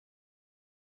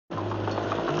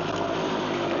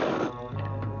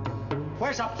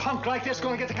Where's a punk like this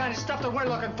going to get the kind of stuff that we're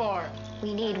looking for?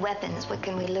 We need weapons. What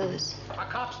can we lose? A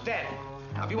cop's dead.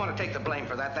 Now, if you want to take the blame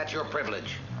for that, that's your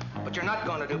privilege. But you're not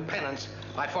going to do penance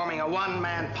by forming a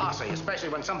one-man posse, especially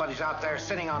when somebody's out there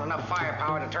sitting on enough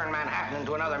firepower to turn Manhattan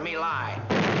into another My Lai.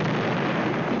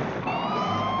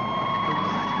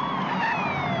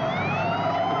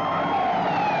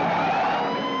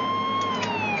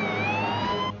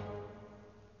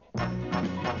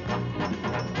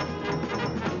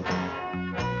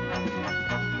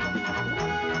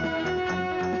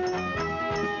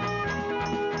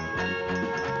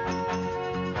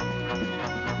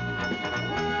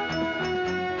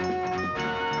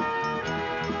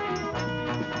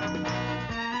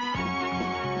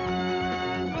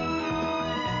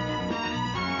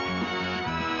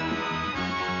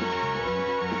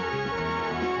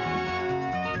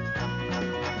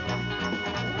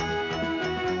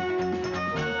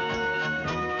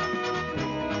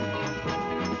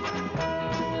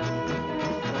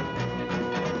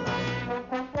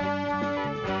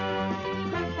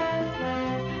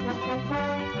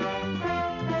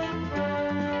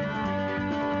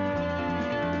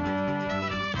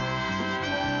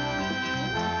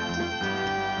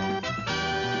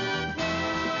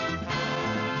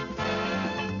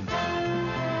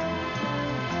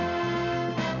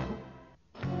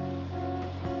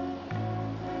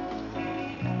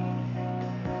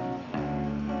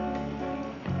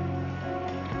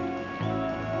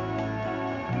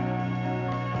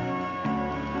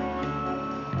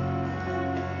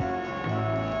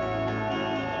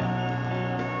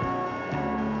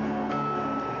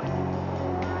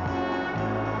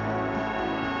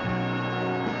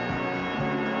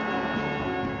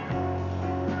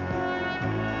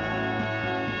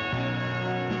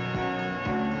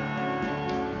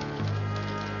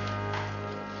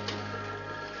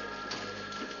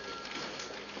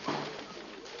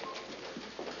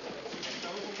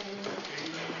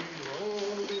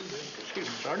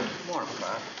 Sergeant, good morning,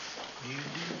 McCloud.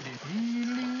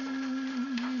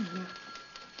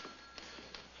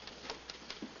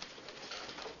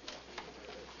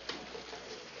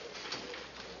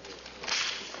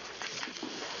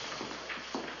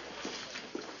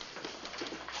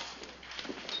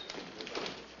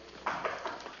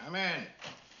 Come in.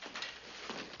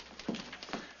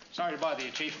 Sorry to bother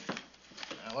you, Chief.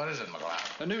 What is it,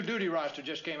 McCloud? The new duty roster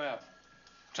just came out.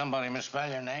 Somebody misspell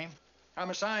your name? I'm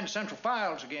assigned Central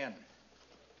Files again.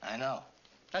 I know.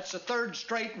 That's the third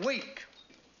straight week.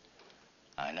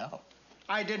 I know.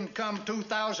 I didn't come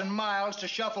 2,000 miles to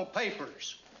shuffle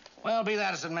papers. Well, be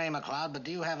that as it may, McCloud, but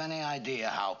do you have any idea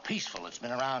how peaceful it's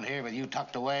been around here with you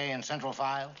tucked away in Central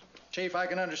Files? Chief, I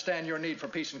can understand your need for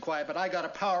peace and quiet, but I got a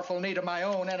powerful need of my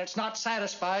own, and it's not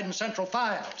satisfied in Central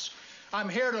Files. I'm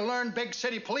here to learn big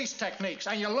city police techniques,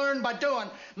 and you learn by doing,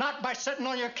 not by sitting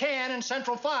on your can in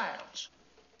Central Files.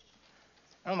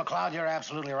 Well, McCloud, you're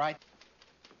absolutely right.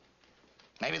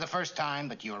 Maybe the first time,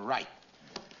 but you're right.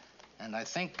 And I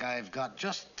think I've got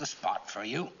just the spot for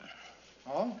you.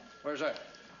 Oh? Where's that?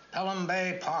 Pelham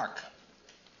Bay Park.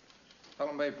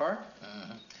 Pelham Bay Park?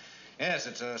 Mm-hmm. Yes,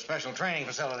 it's a special training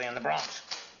facility in the Bronx.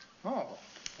 Oh,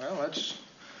 well, it's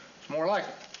more like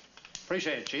it.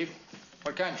 Appreciate it, Chief.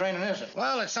 What kind of training is it?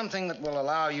 Well, it's something that will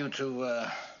allow you to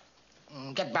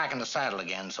get back in the saddle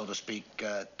again, so to speak,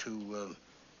 to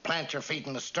plant your feet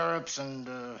in the stirrups and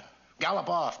gallop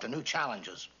off to new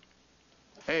challenges.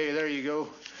 Hey, there you go.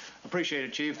 Appreciate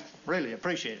it, Chief. Really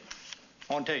appreciate it.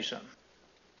 I want to tell you something.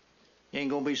 You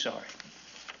ain't gonna be sorry.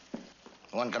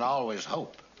 One can always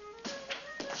hope.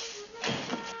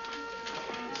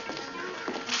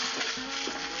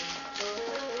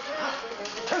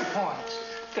 Points.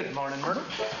 Good morning, Myrtle.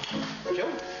 Joe?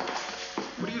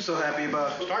 What are you so happy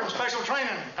about? Starting special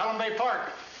training, Pelham Bay Park.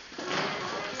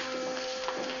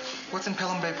 What's in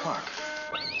Pelham Bay Park?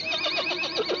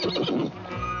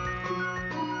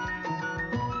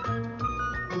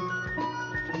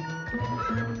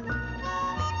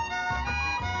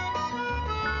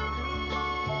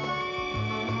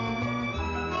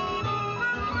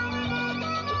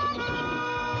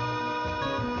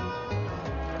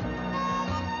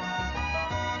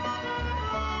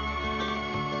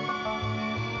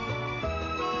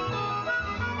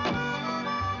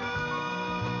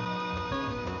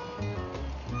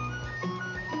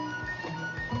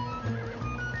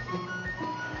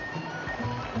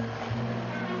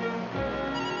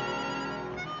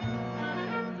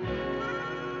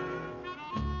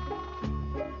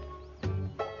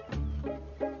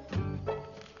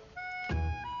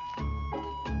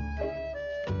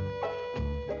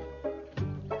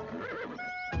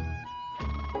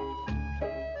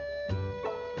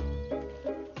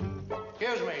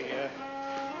 Excuse me.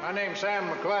 My name's Sam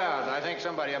McCloud. I think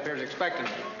somebody up here is expecting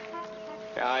me.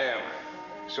 Yeah, I am.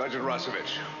 Sergeant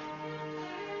Rosovich.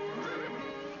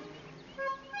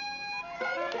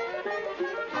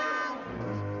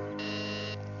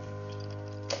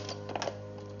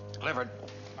 Clifford.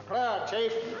 McCloud,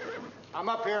 Chief. I'm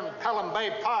up here in Pelham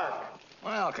Bay Park.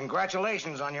 Well,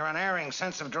 congratulations on your unerring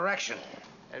sense of direction.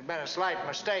 There's been a slight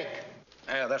mistake.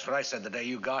 Yeah, that's what I said the day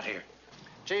you got here.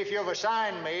 Chief, you've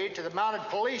assigned me to the Mounted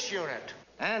Police Unit.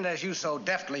 And as you so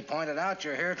deftly pointed out,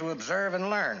 you're here to observe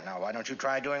and learn. Now, why don't you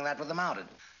try doing that with the mounted?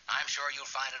 I'm sure you'll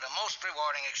find it a most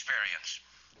rewarding experience.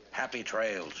 Happy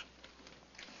trails.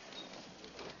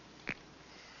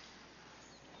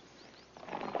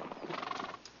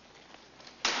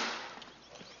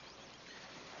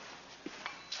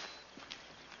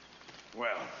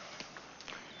 Well,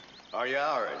 are you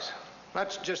ours?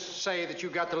 Let's just say that you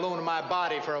got the loan of my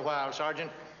body for a while,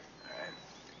 Sergeant. All right.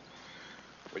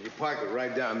 Well, you park it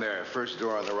right down there, first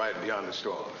door on the right beyond the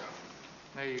stall.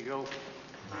 There you go.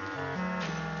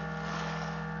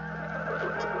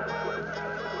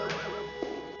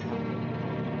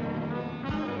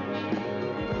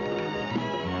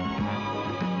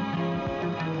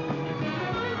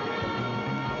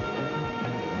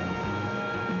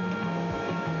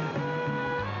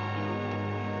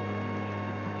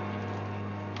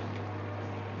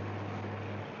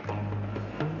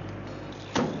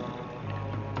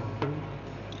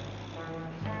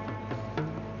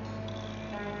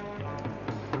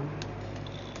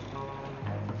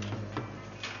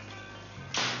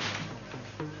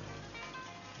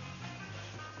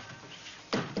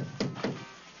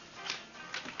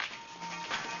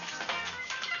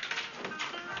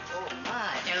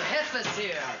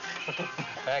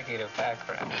 Packy the pack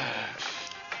rat.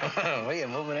 What, you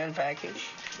moving in, Packy?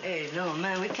 Hey, no,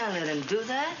 man, we can't let him do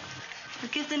that.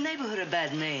 We'll give the neighborhood a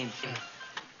bad name.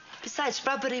 Besides,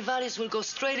 property values will go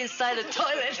straight inside the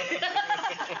toilet.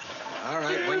 All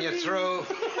right, when you're through,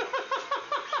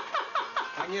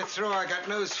 I got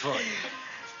news for you.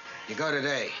 You go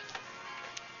today.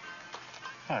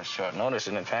 Oh, short notice,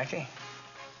 isn't it, Packy?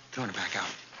 Throw it back out.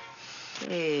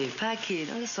 Hey, Packy,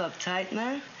 don't get so uptight,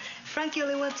 man. Frankie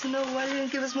only wants to know why you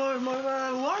didn't give us more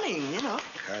warning, you know.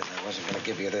 Because I wasn't going to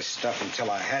give you this stuff until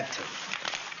I had to.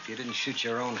 If you didn't shoot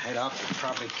your own head off, you'd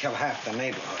probably kill half the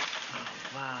neighborhood.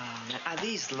 Wow. Are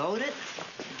these loaded?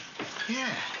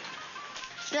 Yeah.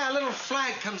 Yeah, a little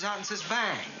flag comes out and says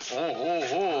bang.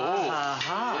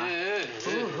 Aha.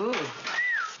 Ooh.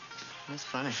 That's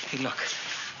funny. Hey, look.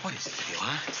 What is it to you,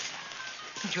 huh?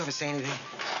 Don't you ever say anything?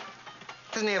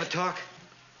 Doesn't he ever talk?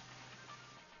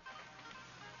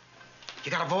 You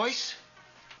got a voice?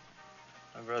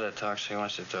 My brother talks, he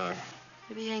wants to talk.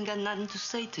 Maybe he ain't got nothing to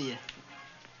say to you.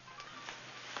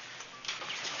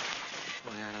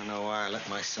 Well, I don't know why I let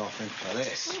myself in for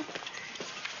this.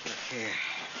 Look here.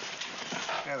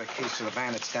 I have the keys to the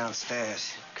bandits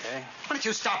downstairs. Okay. Why don't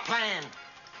you stop playing?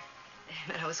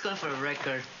 Man, I was going for a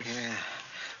record. Yeah.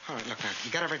 All right, look now. You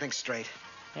got everything straight?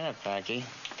 Yeah, Packy.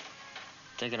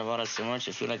 Thinking about it so much,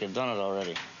 you feel like you've done it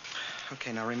already.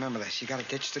 Okay, now remember this. You gotta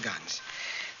ditch the guns.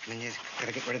 And then you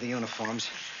gotta get rid of the uniforms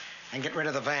and get rid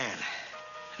of the van.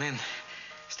 And then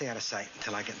stay out of sight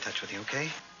until I get in touch with you,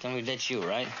 okay? Then we ditch you,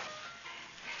 right?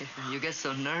 You get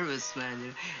so nervous,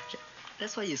 man.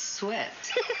 That's why you sweat.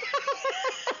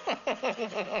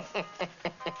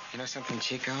 You know something,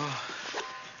 Chico?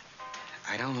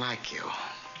 I don't like you.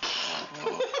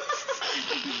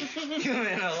 You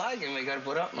may not like him, we gotta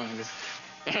put up with him.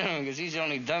 Because he's the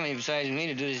only dummy besides me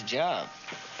to do this job.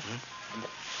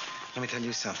 Let me tell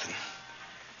you something.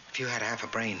 If you had half a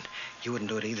brain, you wouldn't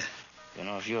do it either. You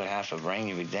know, if you had half a brain,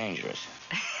 you'd be dangerous.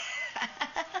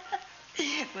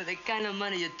 With the kind of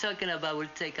money you're talking about, we'll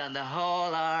take on the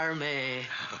whole army.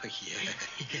 Oh, yeah.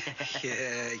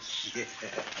 Yeah.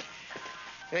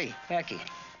 Hey, Packy.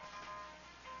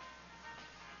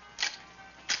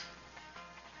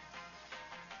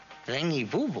 Lenny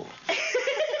Boo-Boo.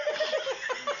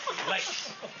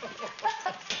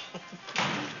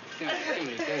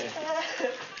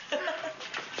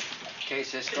 Okay,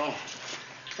 Cisco.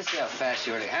 Let's see how fast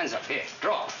you're. Hands up here.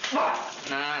 Draw. No,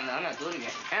 not do it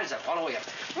again. Hands up, all the way up.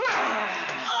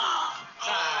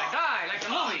 Die, like the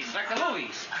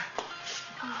movies.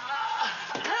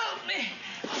 Help me!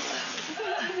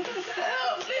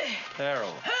 Help me!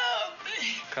 Harold. Help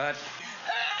me! Cut.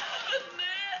 Help me!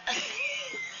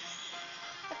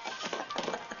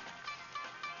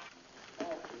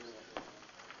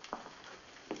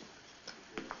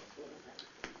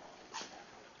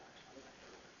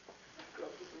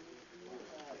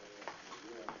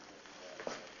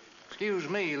 Excuse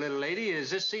me, little lady. Is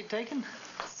this seat taken?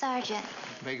 Sergeant,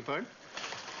 Beg your pardon?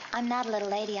 I'm not a little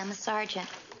lady. I'm a sergeant.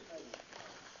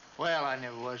 Well, I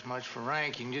never was much for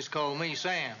rank. You can just call me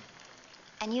Sam.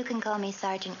 And you can call me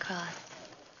Sergeant Cross.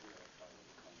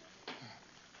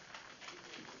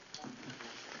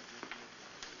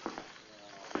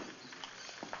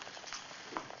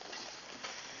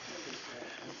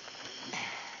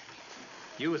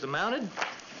 You with the mounted?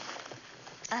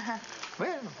 Uh-huh.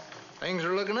 Well, things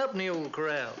are looking up in the old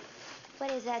corral. What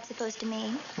is that supposed to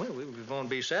mean? Well, we're going to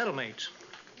be saddle mates.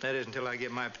 That is until I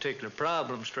get my particular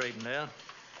problem straightened out.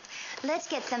 Let's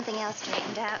get something else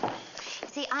straightened out.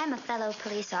 See, I'm a fellow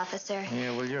police officer.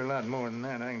 Yeah, well, you're a lot more than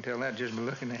that. I can tell that just by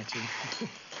looking at you.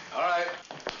 All right.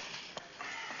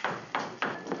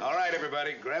 All right,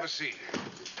 everybody, grab a seat.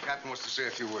 Captain wants to say a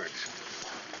few words.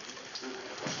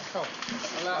 Oh,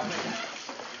 allow me.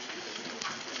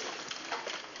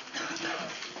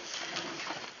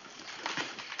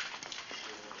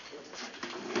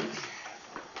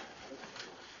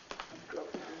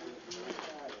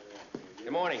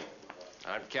 Good morning.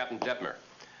 I'm Captain Detmer.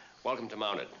 Welcome to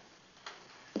Mounted.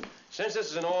 Since this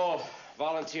is an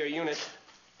all-volunteer unit,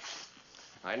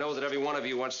 I know that every one of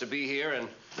you wants to be here, and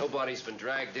nobody's been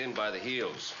dragged in by the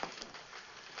heels.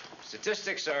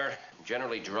 Statistics are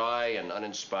generally dry and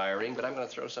uninspiring, but I'm going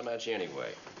to throw some at you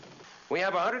anyway. We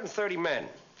have 130 men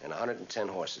and 110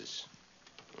 horses,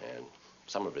 and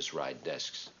some of us ride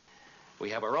desks. We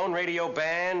have our own radio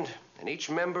band, and each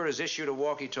member is issued a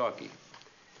walkie-talkie.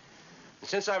 And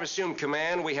since I've assumed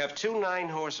command, we have 2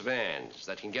 9-horse vans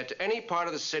that can get to any part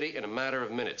of the city in a matter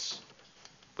of minutes.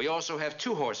 We also have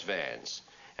 2-horse vans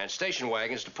and station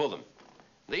wagons to pull them.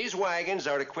 These wagons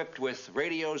are equipped with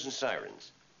radios and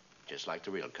sirens, just like the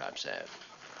real cops have.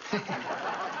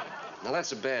 Now,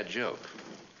 that's a bad joke.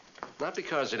 Not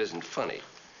because it isn't funny,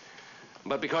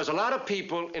 but because a lot of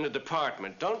people in the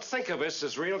department don't think of us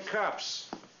as real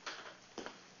cops.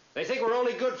 They think we're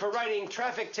only good for writing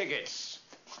traffic tickets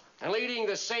and leading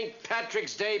the St.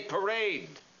 Patrick's Day parade.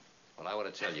 Well, I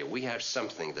want to tell you, we have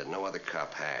something that no other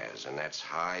cop has, and that's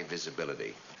high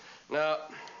visibility. Now,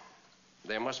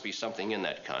 there must be something in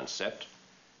that concept,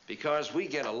 because we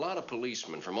get a lot of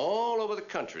policemen from all over the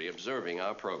country observing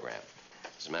our program.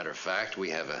 As a matter of fact,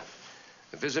 we have a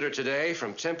visitor today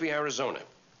from Tempe, Arizona,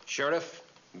 Sheriff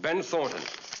Ben Thornton.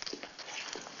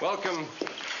 Welcome.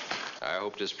 I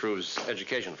hope this proves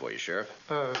education for you, Sheriff.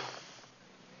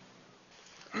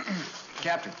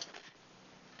 Captain.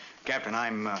 Captain,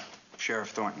 I'm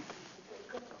Sheriff Thornton.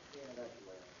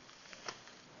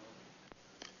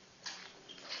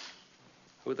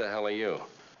 Who the hell are you?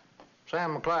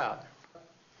 Sam McCloud.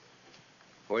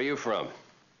 Where are you from?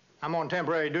 I'm on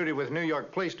temporary duty with the New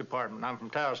York Police Department. I'm from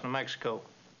Taos, New Mexico.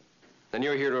 Then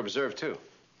you're here to observe, too.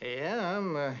 Yeah,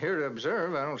 I'm here to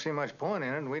observe. I don't see much point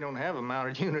in it. We don't have a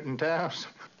mounted unit in Taos.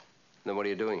 Then what are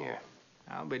you doing here?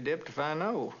 I'll be dipped if I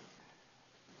know.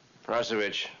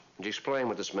 Rosevich, would you explain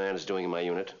what this man is doing in my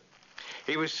unit?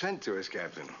 He was sent to us,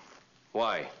 Captain.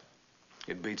 Why?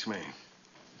 It beats me.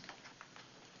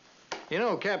 You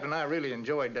know, Captain, I really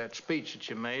enjoyed that speech that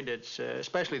you made. It's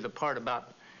especially the part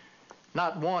about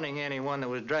not wanting anyone that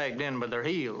was dragged in by their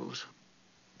heels.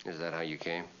 Is that how you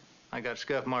came? I got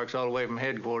scuff marks all the way from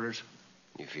headquarters.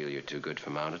 You feel you're too good for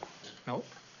Mounted? No.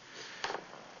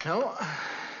 No.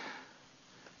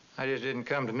 I just didn't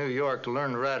come to New York to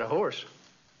learn to ride a horse.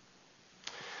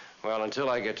 Well, until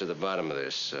I get to the bottom of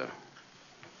this,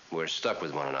 we're stuck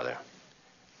with one another.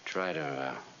 Try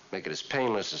to make it as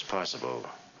painless as possible.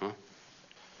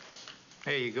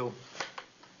 There you go.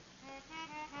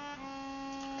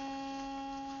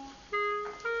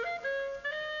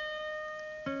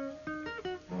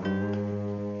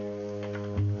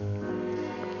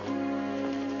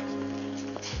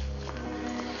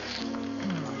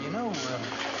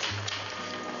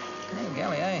 Hey,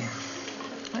 golly,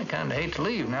 I kind of hate to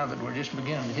leave now that we're just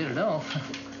beginning to hit it off.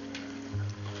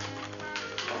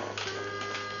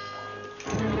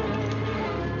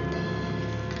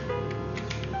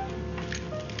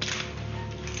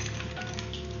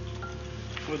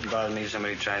 Wouldn't bother me if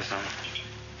somebody tries some.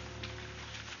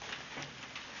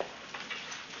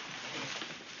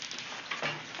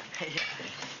 Hey,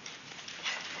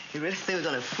 you really think we're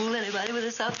gonna fool anybody with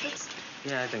this outfits?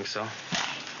 Yeah, I think so.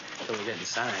 So we're getting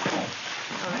inside.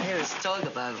 All I hear is talk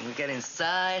about when we get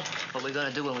inside, what we're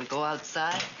gonna do when we go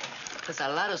outside. There's a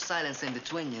lot of silence in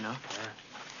between, you know. Yeah.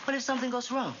 What if something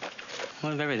goes wrong?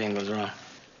 What if everything goes wrong?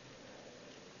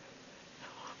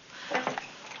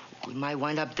 We might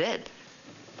wind up dead.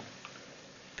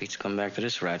 Pete's come back to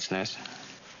this rat's nest.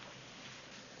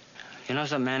 You know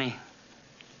something, Manny?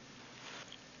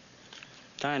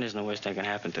 Dying isn't the worst thing that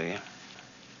can happen to you.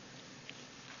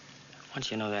 Once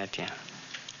you know that, yeah.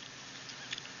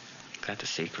 Got the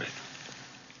secret.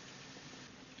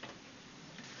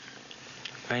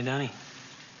 Right, Donnie?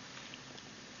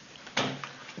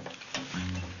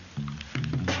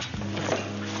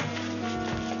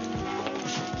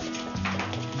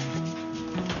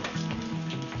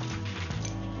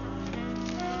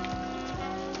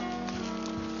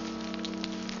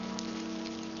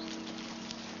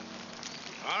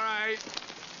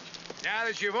 Now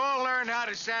that you've all learned how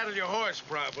to saddle your horse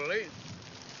properly,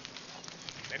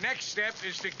 the next step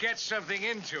is to get something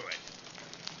into it.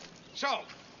 So,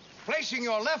 placing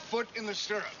your left foot in the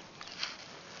stirrup,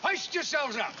 hoist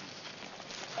yourselves up.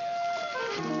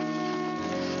 All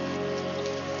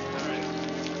right.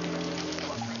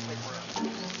 Come on, Frank,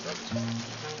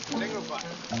 single file.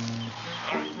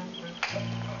 All right.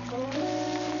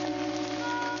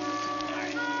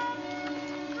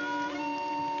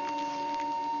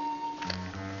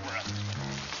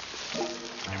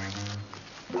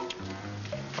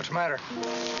 What's the matter?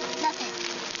 Nothing.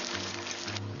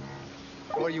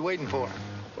 What are you waiting for?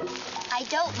 I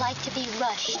don't like to be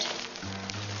rushed.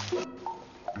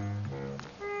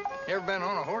 You ever been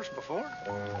on a horse before?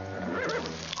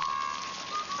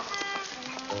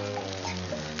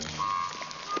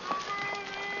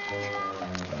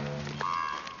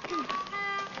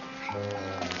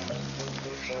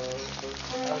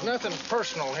 There's nothing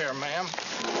personal here, ma'am.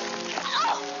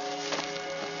 Oh!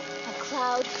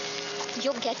 McCloud,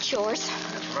 you'll get yours.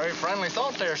 That's a very friendly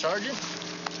thought there, Sergeant.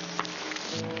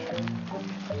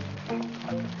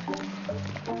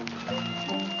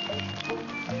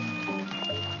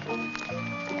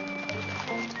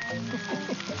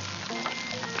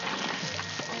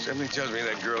 Something tells me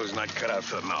that girl's not cut out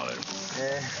for the mountain.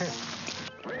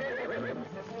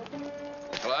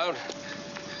 McCloud?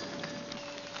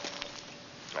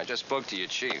 I just spoke to your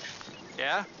chief.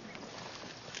 Yeah?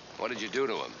 What did you do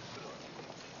to him?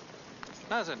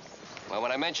 Nothing. Well,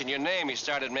 when I mentioned your name, he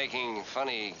started making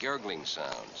funny gurgling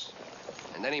sounds.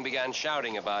 And then he began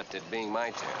shouting about it being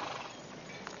my turn.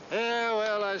 Yeah,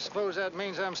 well, I suppose that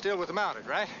means I'm still with the mounted,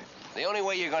 right? The only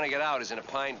way you're going to get out is in a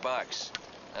pine box.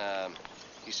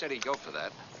 He said he'd go for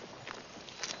that.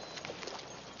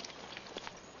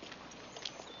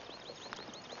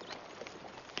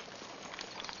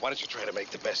 Why don't you try to make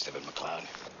the best of it, McCloud?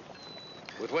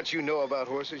 With what you know about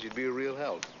horses, you'd be a real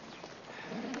help.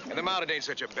 And the mounted ain't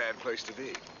such a bad place to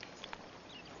be.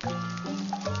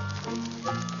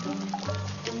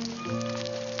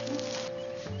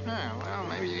 Yeah, well,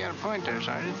 maybe you got a point there,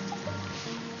 Sergeant.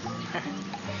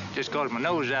 Just 'cause my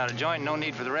nose is out of joint, no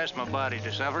need for the rest of my body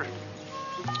to suffer.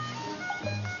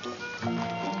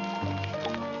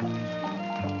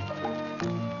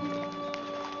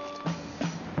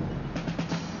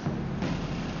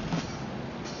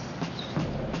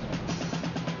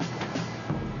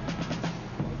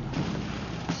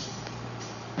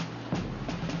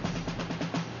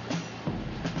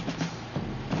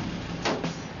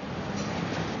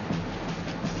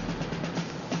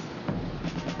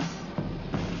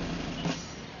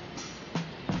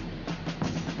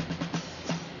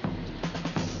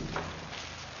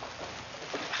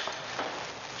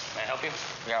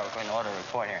 Yeah, we're going to order a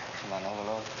report here. Come on,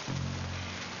 overload.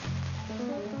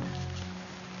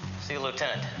 See the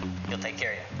lieutenant. He'll take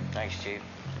care of you. Thanks, Chief.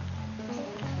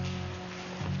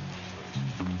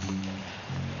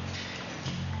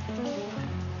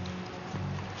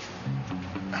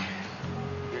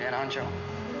 You head honcho?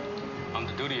 I'm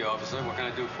the duty officer. What can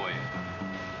I do for you?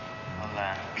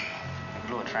 Well, we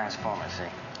blew a transformer, see?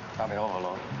 Probably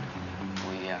overload.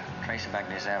 We trace it back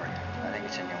to this area. I think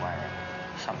it's in your wiring.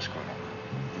 Something screwed up.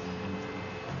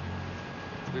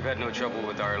 We've had no trouble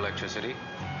with our electricity.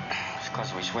 It's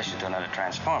because we switched it to another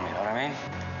transformer, you know what I mean?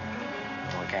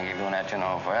 We can't keep doing that, you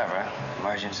know, forever.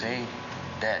 Emergency,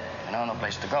 dead. You know, no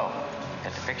place to go.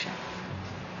 Get the picture?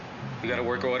 You got a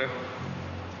work order?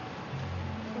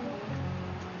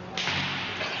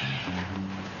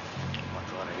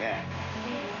 Work order, yeah.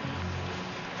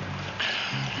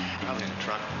 Probably in the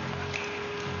truck.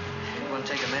 You want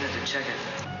to take a minute to check it?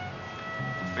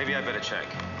 Maybe I better check.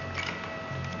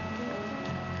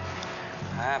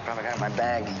 I probably got it in my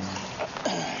bag.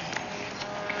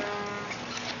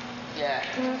 Yeah,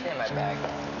 it's in my bag.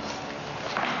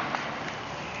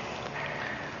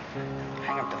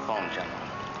 Hang up the phone, General.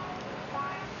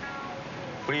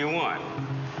 What do you want?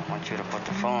 I want you to put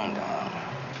the phone down.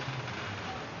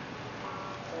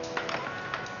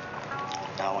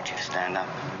 Now I want you to stand up.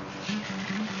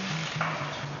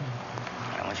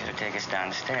 I want you to take us down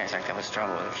the stairs like there was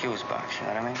trouble with the fuse box, you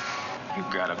know what I mean? You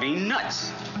gotta be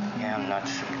nuts. Yeah, I'm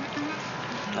nuts.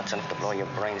 Nuts enough to blow your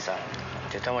brains out.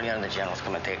 Just don't want the other generals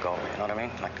come and take over, you know what I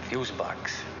mean? Like the fuse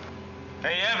box.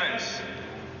 Hey, Evans,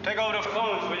 take over the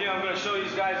phones, will you? I'm going to show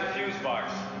these guys the fuse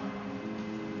box.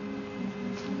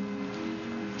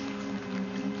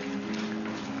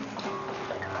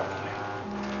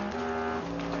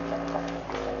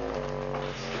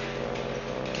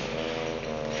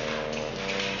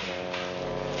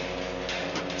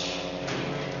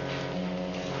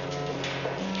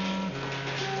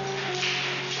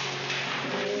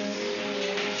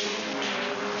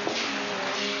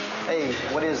 Hey,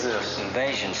 what is this?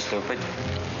 Invasion, stupid.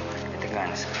 Get the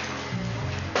guns.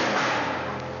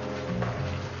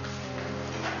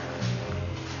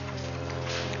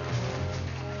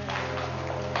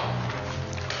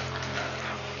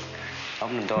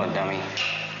 Open the door, dummy.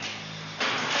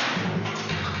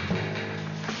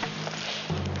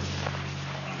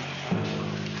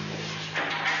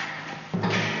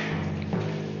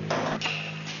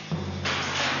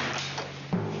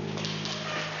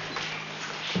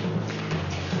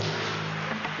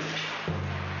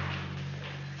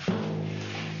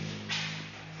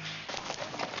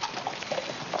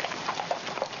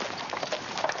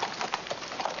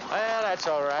 Well, that's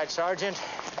all right, Sergeant.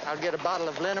 I'll get a bottle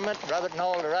of liniment, rub it in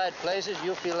all the right places.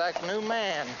 You'll feel like a new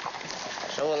man.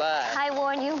 So will I. I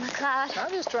warn you, McCloud.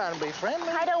 I'm just trying to be friendly.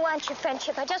 I don't want your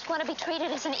friendship. I just want to be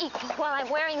treated as an equal while I'm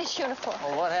wearing this uniform.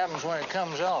 Well, what happens when it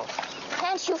comes off?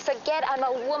 Can't you forget I'm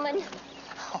a woman?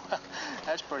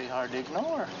 That's pretty hard to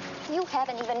ignore. You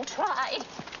haven't even tried.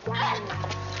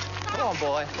 Come on,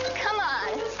 boy. Come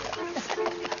on.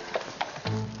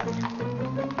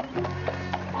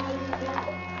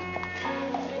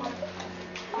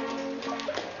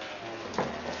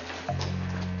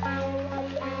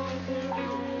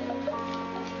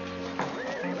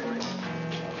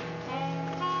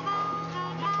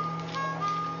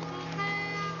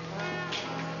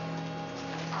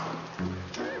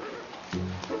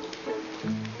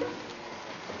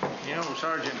 You know,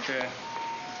 Sergeant,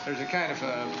 there's a kind of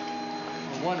a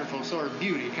wonderful sort of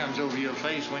beauty comes over your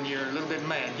face when you're a little bit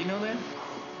mad. You know that?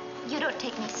 You don't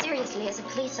take me seriously as a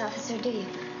police officer, do you?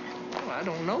 Well, I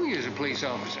don't know you as a police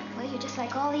officer. Well, you're just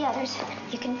like all the others.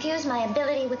 You confuse my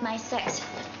ability with my sex.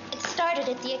 It started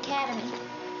at the academy.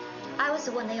 I was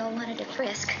the one they all wanted to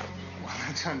frisk. Well,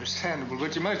 that's understandable,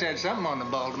 but you must have had something on the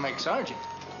ball to make sergeant.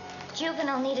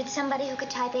 Juvenile needed somebody who could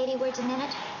type 80 words a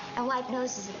minute and wipe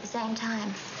noses at the same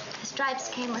time. The stripes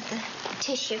came with the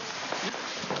tissue.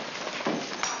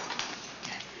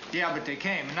 Yeah, but they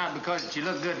came, and not because you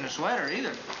look good in a sweater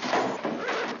either.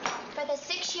 For the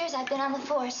 6 years I've been on the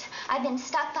force, I've been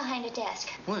stuck behind a desk.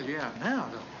 Well, you're out now,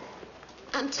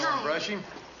 though. I'm tired. Brushing?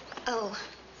 Oh,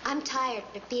 I'm tired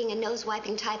of being a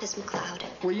nose-wiping typist, McCloud.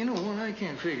 Well, you know, what I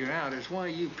can't figure out is why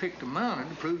you picked a mountain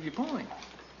to prove your point.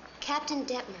 Captain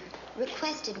Detmer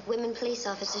requested women police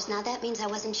officers. Now, that means I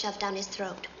wasn't shoved down his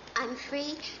throat. I'm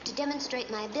free to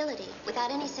demonstrate my ability without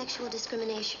any sexual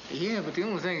discrimination. Yeah, but the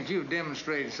only thing that you've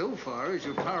demonstrated so far is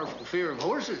your powerful fear of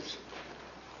horses.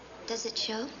 Does it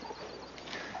show?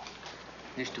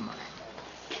 Just a minute.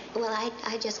 Well,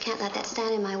 I just can't let that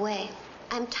stand in my way.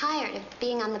 I'm tired of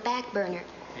being on the back burner.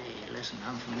 Hey, listen,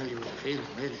 I'm familiar with the feeling,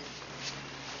 really.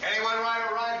 Anyone ride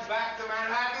a ride back to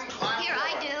Manhattan? Climb Here,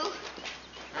 I do.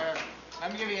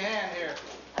 Let me give you a hand here.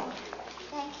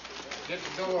 Thanks. Get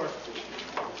the door.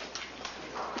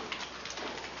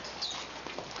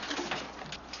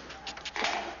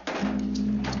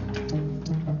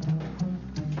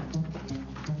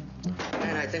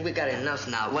 Man, I think we got enough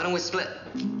now. Why don't we split?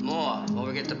 More, or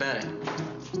we get the better.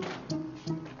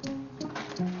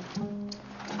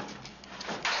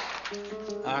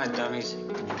 All right, dummies.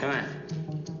 Come in.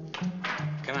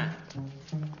 Come in.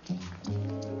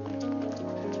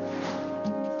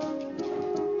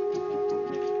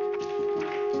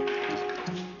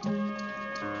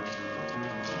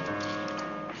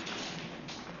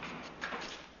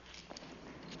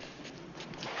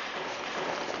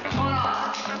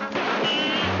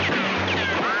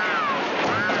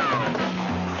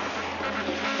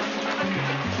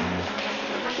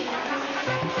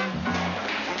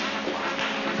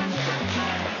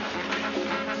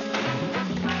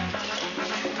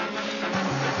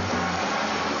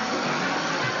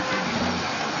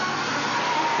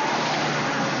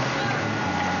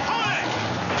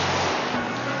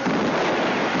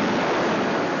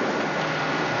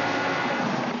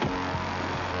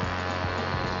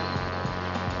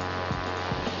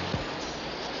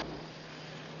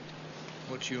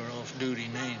 What's your off-duty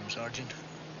name, Sergeant?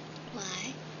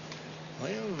 Why?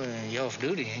 Well, you're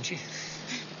off-duty, ain't you?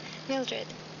 Mildred.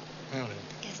 Mildred.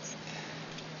 Yes.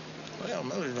 Well,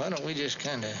 Mildred, why don't we just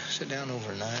kind of sit down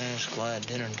over a nice, quiet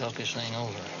dinner and talk this thing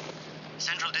over?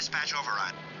 Central dispatch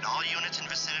override. All units in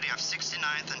vicinity of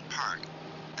 69th and Park.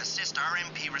 Assist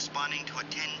RMP responding to a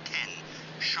 1010.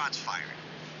 Shots fired.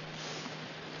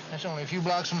 That's only a few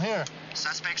blocks from here.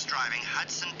 Suspects driving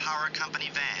Hudson Power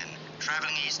Company van,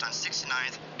 traveling east on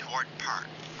 69th toward Park.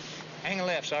 Hang a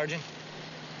left, Sergeant.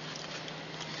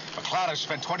 McCloud has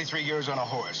spent 23 years on a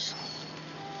horse.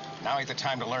 Now ain't the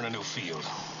time to learn a new field.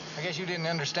 I guess you didn't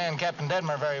understand Captain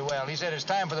Detmer very well. He said it's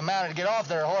time for the mounted to get off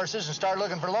their horses and start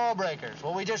looking for lawbreakers.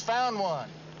 Well, we just found one.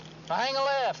 So hang a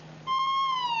left.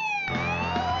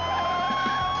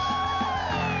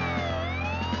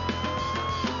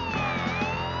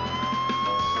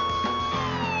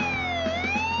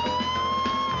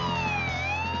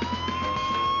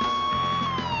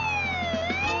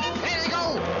 Here they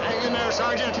go! Hang in there,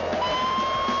 Sergeant.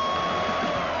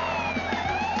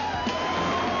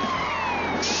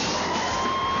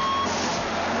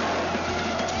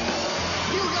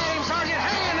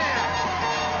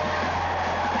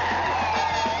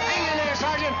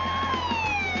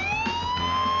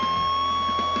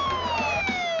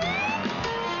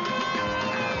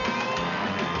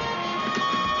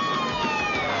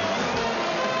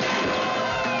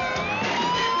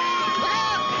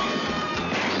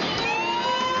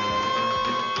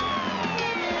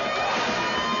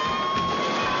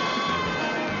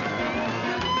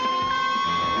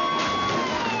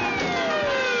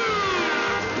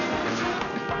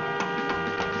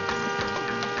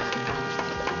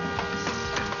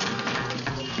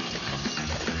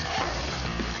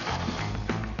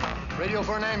 Radio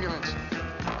for an ambulance.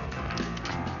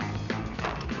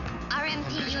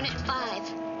 RMP Unit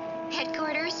 5.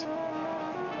 Headquarters.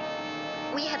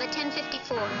 We have a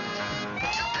 1054. 2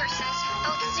 persons,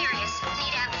 both serious.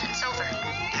 Need ambulance, over.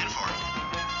 10-4.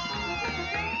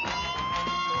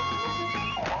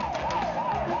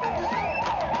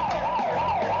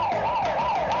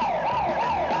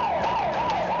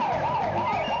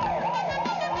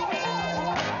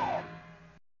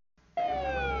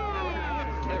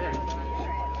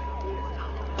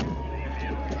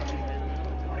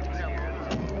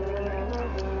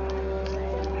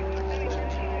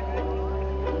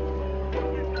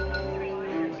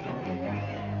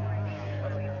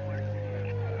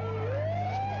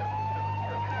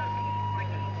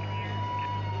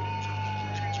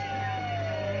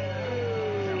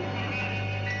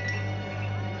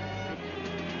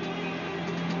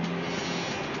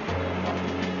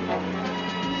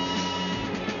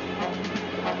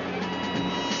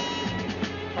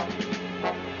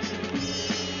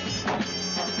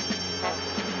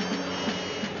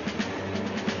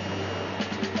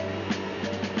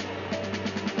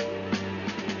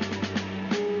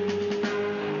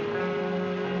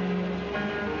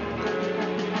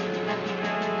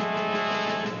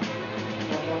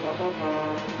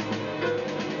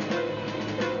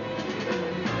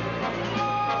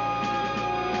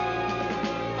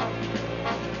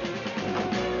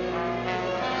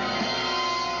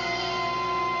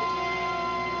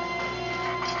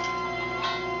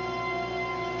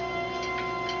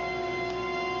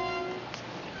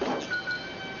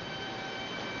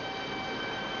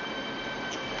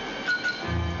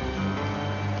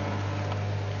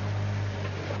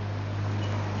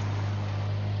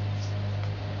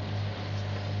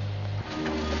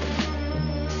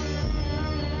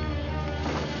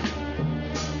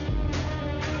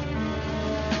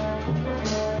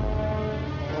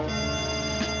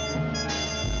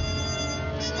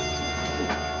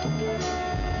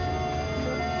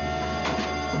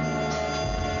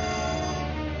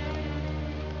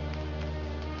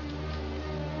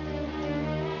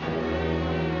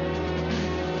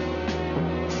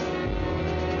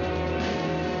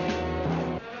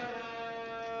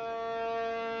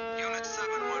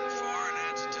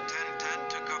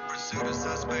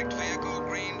 Suspect vehicle,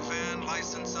 green van,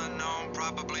 license unknown,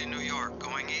 probably New York,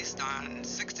 going east on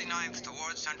 69th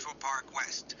towards Central Park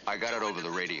West. I got it over the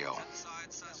radio.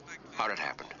 How'd it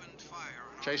happen?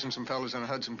 Chasing some fellas in a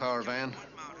Hudson Power van.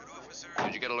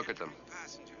 Did you get a look at them?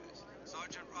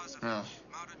 No.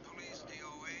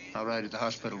 I'll ride at the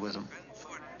hospital with them.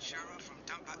 Sheriff from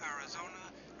Tampa,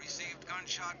 Arizona, received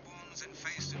gunshot wounds and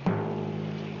face.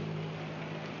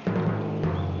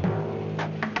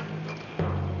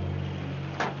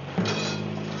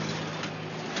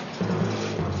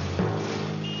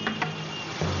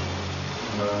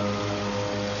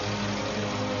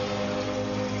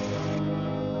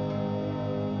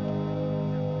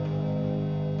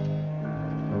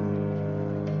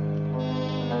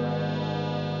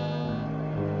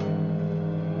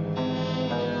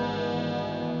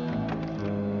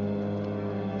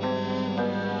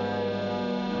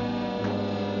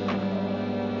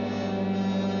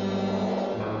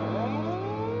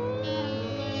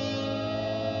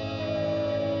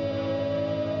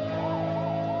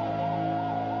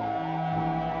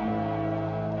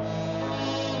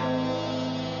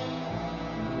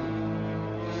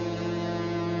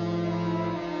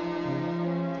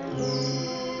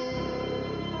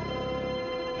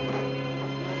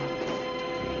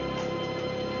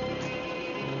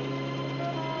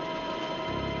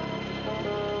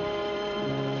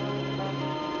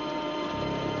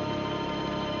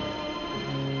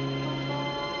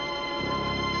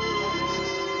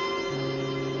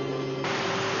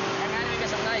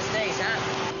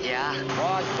 Yeah.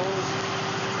 Broad booze.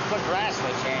 Good grass for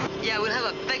a change. Yeah, we'll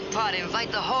have a big party.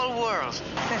 Invite the whole world.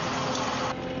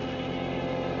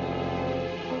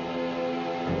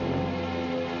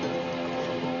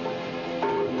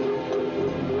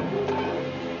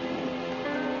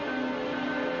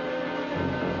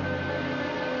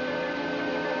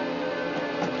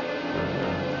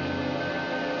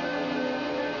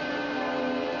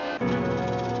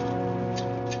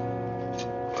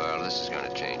 Well, this is going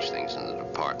to change things in the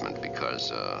department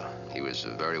because he was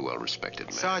a very well-respected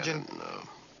man. Sergeant. And,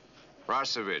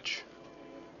 Rosevich.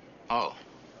 Oh,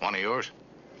 one of yours?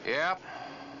 Yep.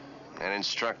 An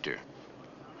instructor.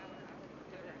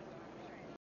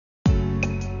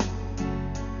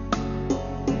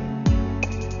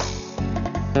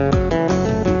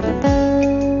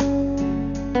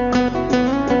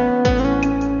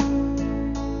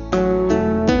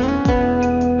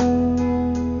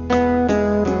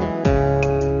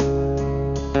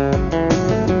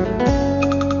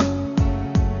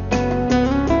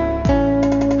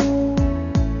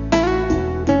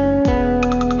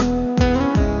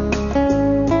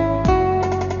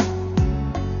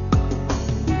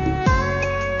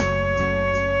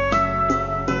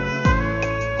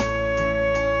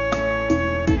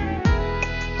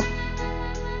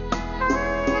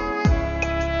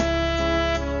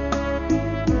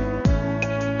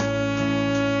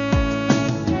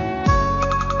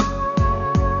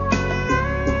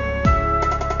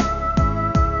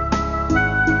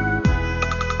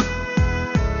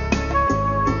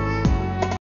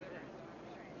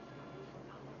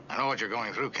 I know what you're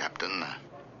going through, Captain.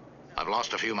 I've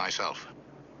lost a few myself.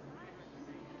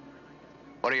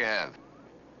 What do you have?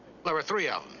 There were 3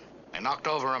 of them. They knocked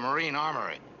over a Marine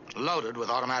armory, loaded with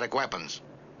automatic weapons.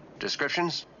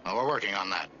 Descriptions? Well, we're working on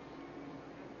that.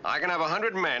 I can have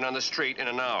 100 men on the street in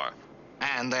an hour.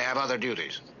 And they have other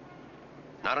duties.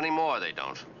 Not anymore, they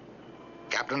don't.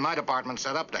 Captain, my department's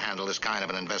set up to handle this kind of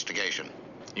an investigation.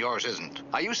 Yours isn't.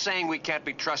 Are you saying we can't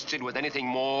be trusted with anything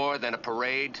more than a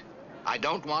parade? I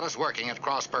don't want us working at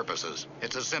cross purposes.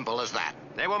 It's as simple as that.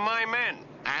 They were my men.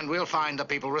 And we'll find the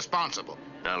people responsible.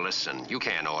 Now listen, you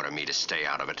can't order me to stay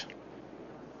out of it.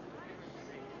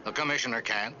 The commissioner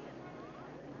can.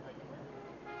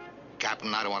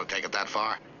 Captain, I don't want to take it that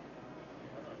far.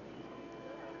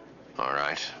 All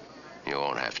right. You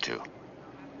won't have to.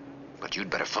 But you'd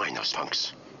better find those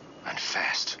punks. And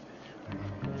fast.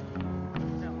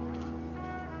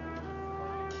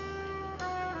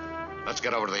 Let's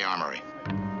get over to the armory.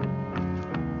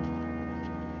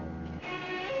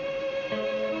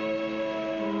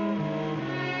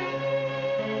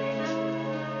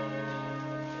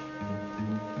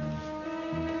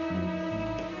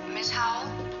 Miss Howell,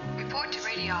 report to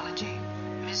radiology.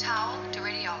 Miss Howell, to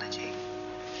radiology.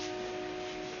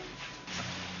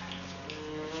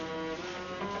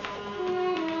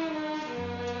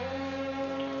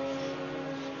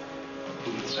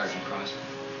 Sergeant Cross.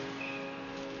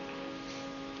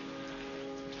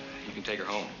 You can take her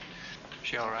home.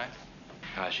 She all right?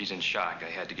 She's in shock. I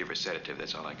had to give her a sedative.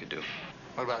 That's all I could do.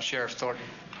 What about Sheriff Thornton?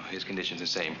 His condition's the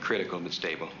same. Critical but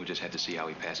stable. We'll just have to see how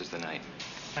he passes the night.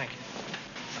 Thank you.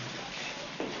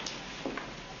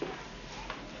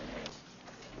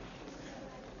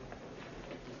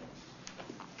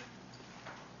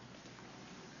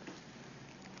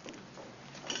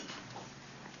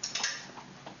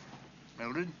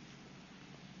 Mildred?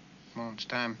 Come on, it's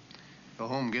time. Go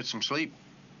home and get some sleep.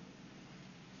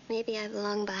 Maybe I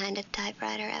belong behind a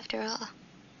typewriter after all.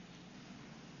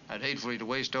 I'd hate for you to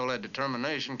waste all that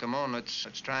determination. Come on, let's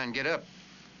try and get up.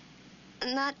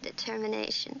 Not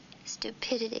determination.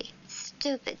 Stupidity.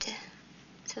 Stupid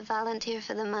to volunteer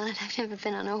for the mount. I've never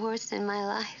been on a horse in my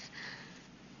life.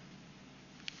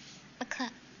 McCloud.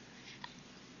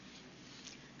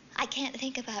 I can't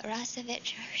think about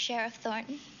Rosevich or Sheriff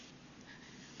Thornton.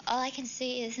 All I can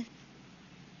see is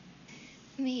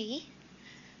me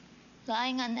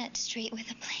lying on that street with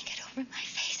a blanket over my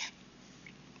face.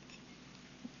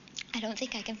 I don't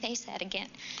think I can face that again.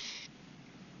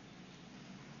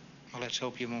 Well, let's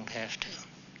hope you won't have to.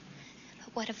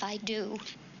 But what if I do?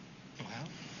 Well,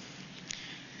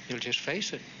 you'll just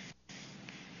face it.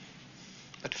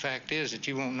 But the fact is that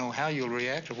you won't know how you'll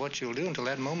react or what you'll do until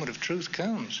that moment of truth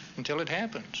comes, until it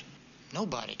happens.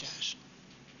 Nobody does.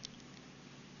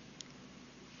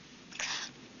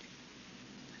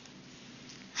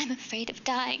 I'm afraid of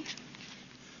dying.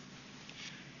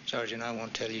 Sergeant, I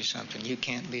want to tell you something. You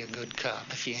can't be a good cop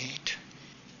if you ain't.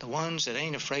 The ones that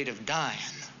ain't afraid of dying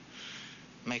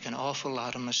make an awful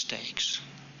lot of mistakes.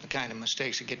 The kind of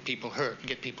mistakes that get people hurt and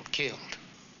get people killed.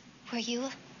 Were you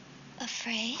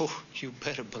afraid? Oh, you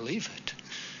better believe it.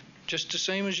 just the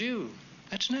same as you.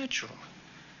 That's natural.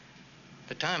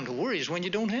 The time to worry is when you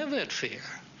don't have that fear.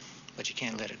 But you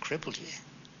can't let it cripple you.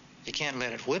 You can't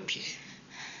let it whip you.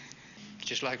 It's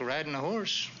just like riding a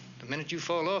horse. The minute you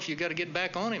fall off, you got to get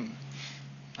back on him.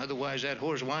 Otherwise, that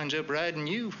horse winds up riding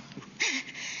you.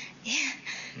 Yeah.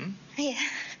 Hmm? Yeah.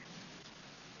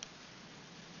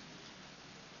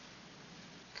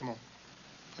 Come on.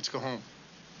 Let's go home.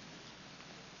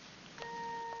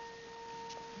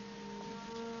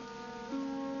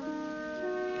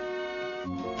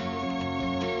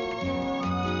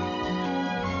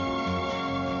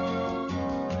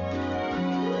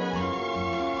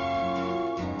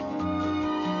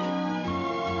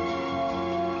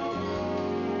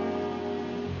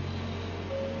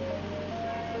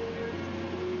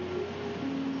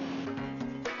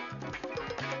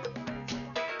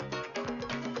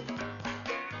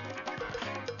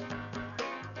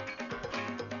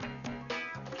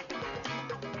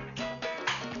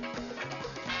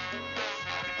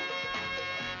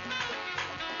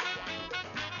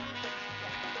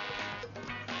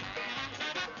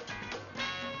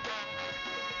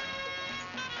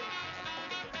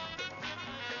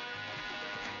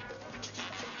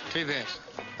 Take this.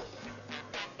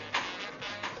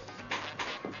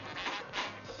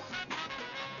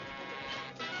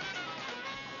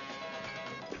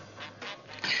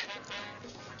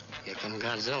 Here comes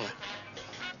Godzilla.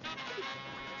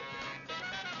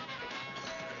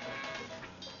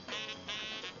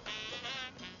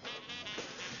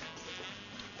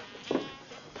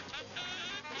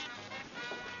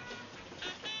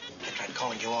 I tried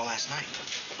calling you all last night.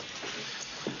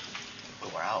 We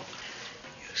were out.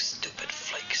 You stupid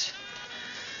flakes.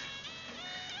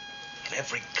 And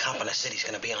every cop in the city's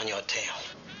gonna be on your tail.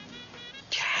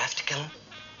 Do you have to kill him?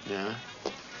 Yeah.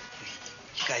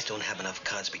 You guys don't have enough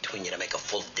cards between you to make a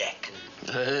full deck.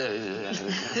 You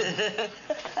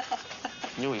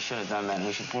know we should have done that, and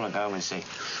we should pull a guy and say,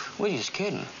 we're just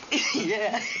kidding.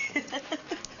 Yeah.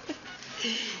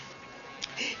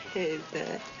 Hey,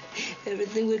 man.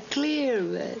 Everything was clear,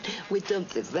 man. We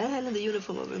dumped the van and the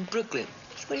uniform over in Brooklyn.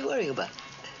 What are you worrying about?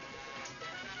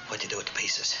 What'd you do with the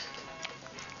pieces?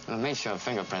 We made sure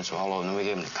fingerprints were all over, and then we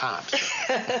gave them to cops.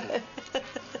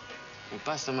 We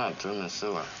bust them up, threw them in the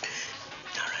sewer. All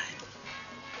right.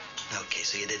 Okay,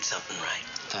 so you did something right.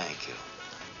 Thank you.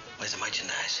 Where's the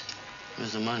merchandise?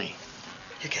 Where's the money?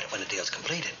 You get it when the deal's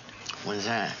completed. When's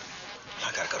that?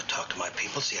 I gotta go talk to my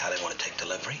people, see how they want to take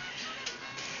delivery.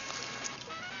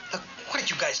 Look, why don't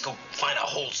you guys go find a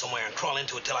hole somewhere and crawl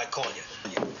into it till I call you?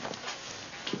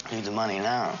 Need the money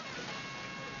now.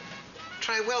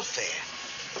 Try welfare.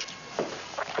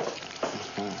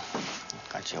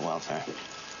 Mm-hmm. Got your welfare.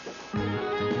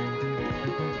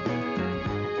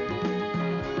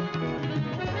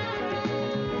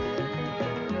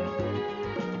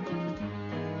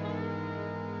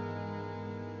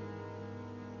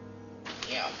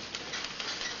 Yeah.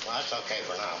 Well, that's okay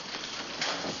for now.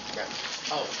 Yeah.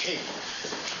 Oh, Chief,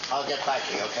 I'll get back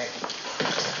to you, okay?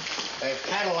 They've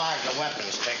cataloged the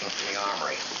weapons taken from the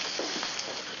armory.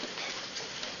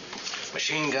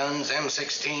 Machine guns,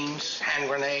 M16s, hand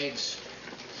grenades.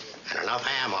 And enough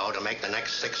ammo to make the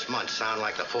next 6 months sound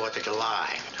like the 4th of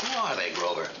July. Who are they,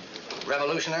 Grover?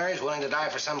 Revolutionaries willing to die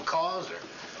for some cause? Or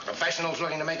professionals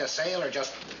looking to make a sale? Or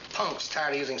just punks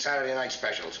tired of using Saturday night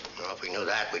specials? Well, if we knew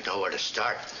that, we'd know where to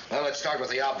start. Well, let's start with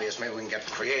the obvious. Maybe we can get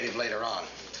creative later on.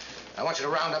 I want you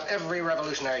to round up every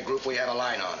revolutionary group we have a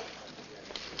line on.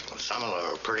 Well, some of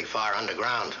them are pretty far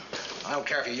underground. I don't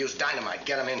care if you use dynamite.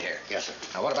 Get them in here. Yes, sir.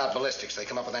 Now, what about ballistics? They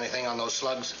come up with anything on those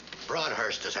slugs?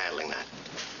 Broadhurst is handling that.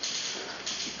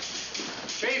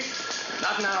 Chief,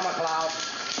 not now, McCloud.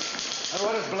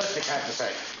 What does ballistics have to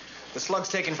say? The slugs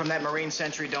taken from that Marine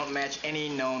sentry don't match any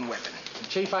known weapon.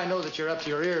 Chief, I know that you're up to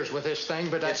your ears with this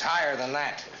thing, but It's higher than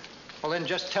that. Well, then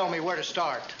just tell me where to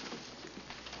start.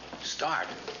 Start?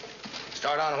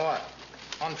 Start on what?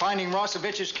 On finding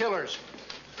Rosovich's killers.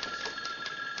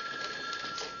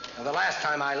 Now, the last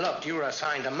time I looked, you were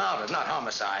assigned to mounted, not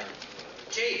homicide.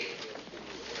 Chief!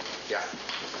 Yeah.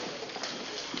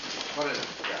 What is it?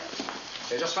 Yeah.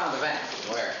 They just found the van.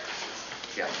 Where?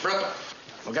 Yeah. Brooklyn.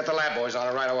 We'll get the lab boys on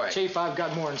it right away. Chief, I've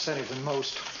got more incentive than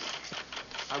most.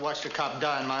 I watched a cop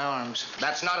die in my arms.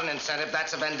 That's not an incentive,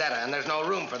 that's a vendetta, and there's no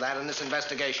room for that in this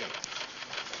investigation.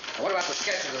 Now, what about the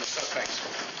sketches of the suspects?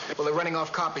 Well, they're running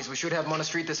off copies. We should have them on the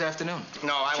street this afternoon.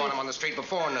 No, I want them on the street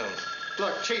before noon.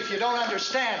 Look, Chief, you don't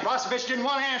understand. Rosovich didn't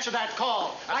want to answer that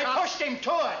call. I pushed him to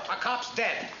it. A cop's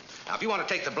dead. Now, if you want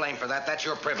to take the blame for that, that's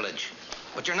your privilege.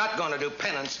 But you're not going to do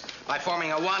penance by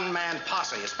forming a one-man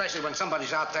posse, especially when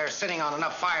somebody's out there sitting on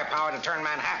enough firepower to turn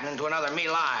Manhattan into another My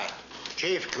Lai.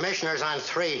 Chief, Commissioner's on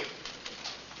 3.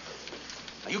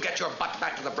 Now, you get your butt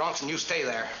back to the Bronx and you stay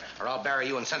there, or I'll bury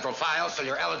you in central files till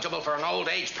you're eligible for an old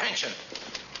age pension.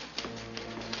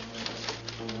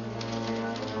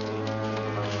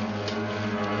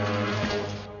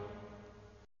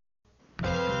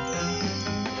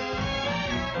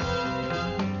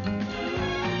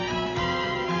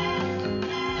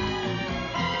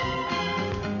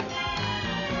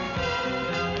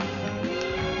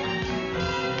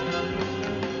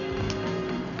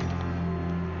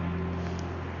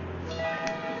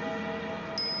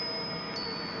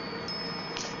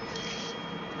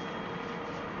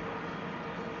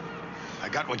 I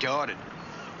got what you ordered.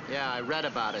 Yeah, I read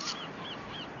about it.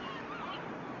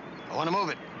 I want to move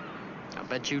it. I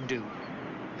bet you do.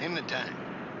 Name the time.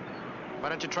 Why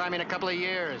don't you try me in a couple of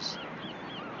years?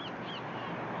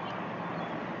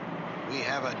 We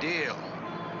have a deal.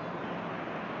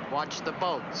 Watch the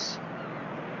boats.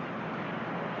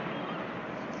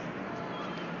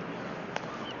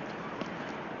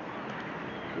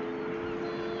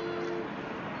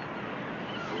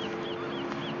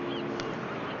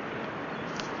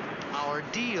 Our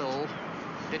deal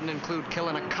didn't include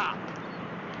killing a cop.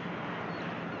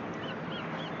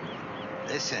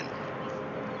 Listen,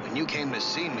 when you came to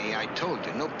see me, I told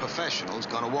you no professional's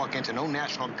gonna walk into no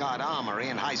National Guard Armory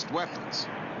and heist weapons.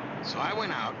 So I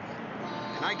went out,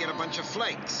 and I get a bunch of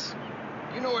flakes.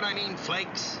 You know what I mean,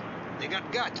 flakes? They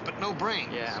got guts, but no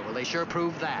brains. Yeah, well, they sure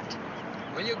proved that.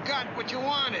 Well, you got what you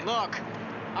wanted. Look,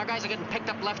 our guys are getting picked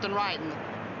up left and right, and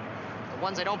the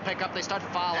ones they don't pick up, they start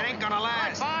following. That ain't gonna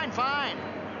last. Fine.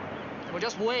 We'll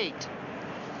just wait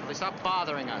till they stop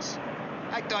bothering us.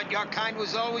 I thought your kind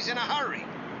was always in a hurry.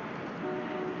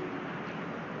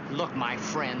 Look, my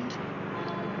friend,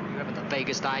 you haven't the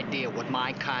vaguest idea what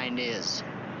my kind is.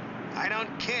 I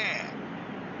don't care.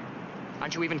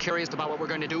 Aren't you even curious about what we're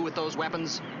going to do with those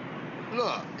weapons?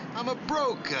 Look, I'm a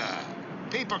broker.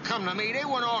 People come to me, they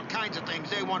want all kinds of things.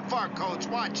 They want fur coats,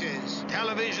 watches,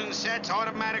 television sets,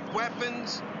 automatic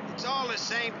weapons. It's all the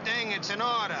same thing. It's an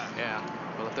order. Yeah,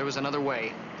 well, if there was another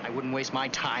way, I wouldn't waste my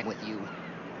time with you.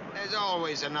 There's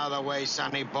always another way,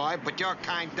 sonny boy, but your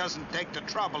kind doesn't take the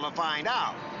trouble to find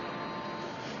out.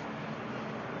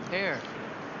 Here,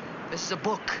 this is a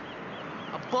book.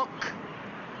 A book.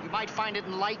 You might find it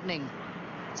enlightening.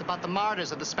 It's about the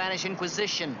martyrs of the Spanish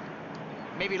Inquisition.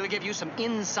 Maybe it'll give you some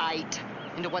insight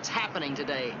into what's happening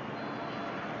today.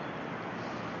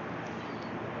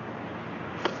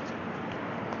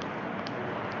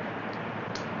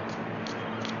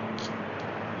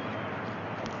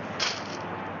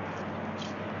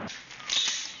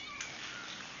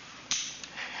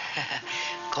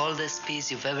 Coldest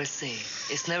piece you've ever seen.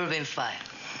 It's never been fired.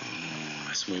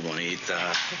 Es muy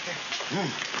bonita.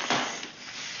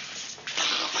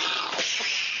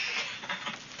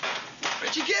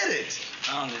 Where'd you get it?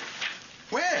 Found it.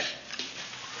 Where?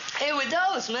 Hey, with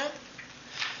those, man.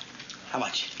 How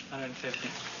much? 150.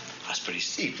 That's pretty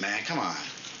steep, man. Come on.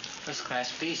 First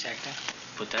class piece, Hector.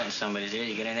 Put that in somebody's ear,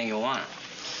 you get anything you want,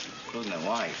 including a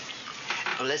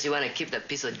wife. Unless you want to keep that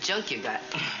piece of junk you got.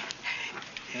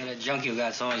 Yeah, that junk you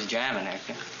got's always jamming,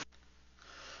 Hector.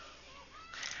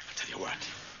 I'll tell you what.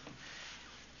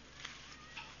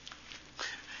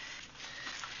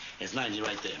 It's 90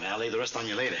 right there, man. I'll lay the rest on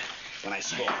you later when I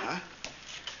score, huh?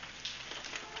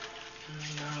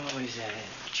 There's always a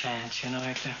chance, you know,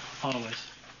 Hector. Always.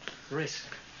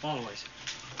 Risk. Always.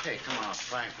 Hey, come on,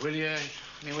 Frank, will you?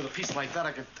 I mean, with a piece like that,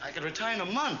 I could retire in a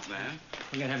month, man.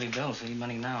 We got heavy bills, so you need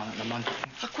money now, not in a month.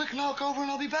 A quick knock over and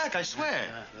I'll be back, I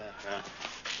swear.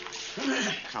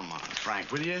 Come on,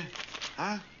 Frank, will you?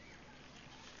 Huh?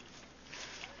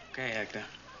 Okay, Hector.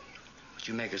 But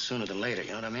you make it sooner than later, you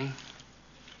know what I mean?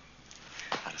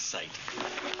 Out of sight.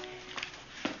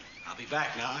 I'll be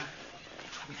back now.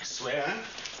 I swear, huh?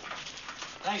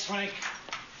 Thanks, Frank.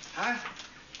 Huh?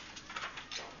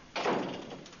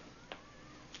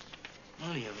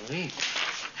 Oh, you believe?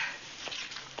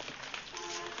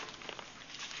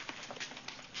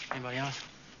 Anybody else?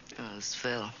 It's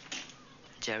Phil.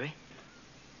 Jerry?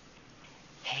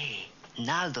 Hey,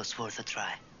 Naldo's worth a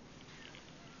try.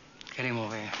 Get him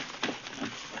over here.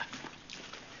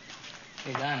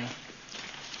 Hey, Donnie.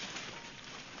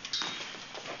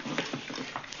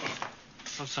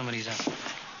 Hope somebody's up.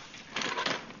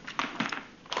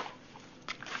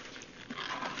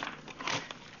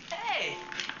 Hey!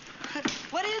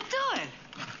 What are you doing?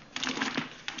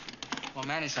 Well,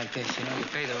 man, it's like this. You know, you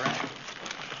pay the rent.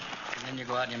 And then you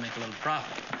go out and you make a little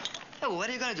profit. Hey, well, what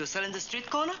are you going to do? Sell in the street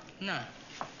corner? No.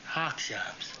 Hawk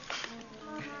shops.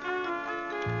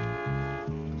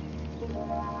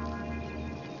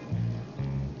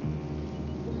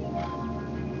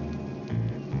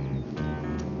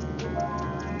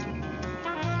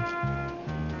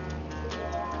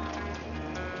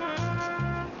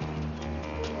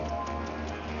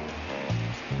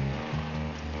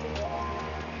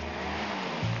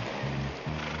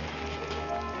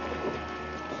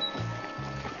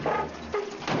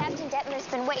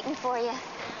 waiting for you.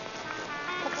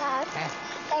 McCloud,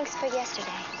 thanks for yesterday.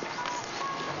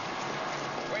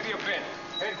 Where have you been?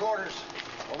 Headquarters.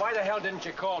 Well, why the hell didn't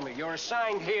you call me? You're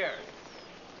assigned here.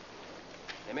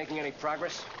 You making any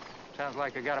progress? Sounds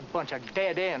like you got a bunch of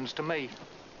dead ends to me.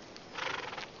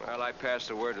 Well, I passed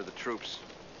the word to the troops.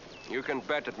 You can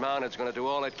bet that Mounted's gonna do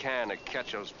all it can to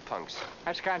catch those punks.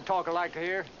 That's the kind of talk I like to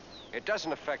hear. It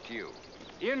doesn't affect you.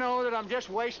 You know that I'm just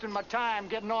wasting my time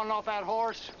getting on and off that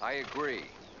horse. I agree.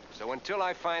 So until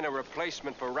I find a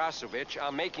replacement for Rasovich,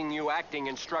 I'm making you acting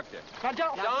instructor. Now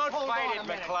don't fight it,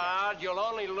 McCloud. You'll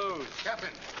only lose. Captain,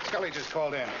 Scully just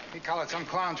called in. He collared some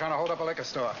clown trying to hold up a liquor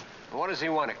store. What does he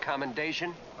want, a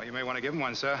commendation? Well, you may want to give him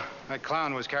one, sir. That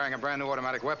clown was carrying a brand new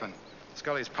automatic weapon.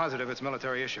 Scully's positive it's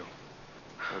military issue.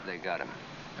 Where'd they got him?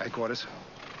 Headquarters.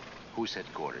 Whose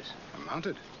headquarters?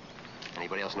 Mounted.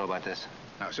 Anybody else know about this?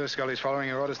 No, sir. Scully's following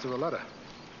your orders to the letter.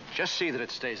 Just see that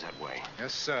it stays that way.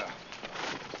 Yes, sir.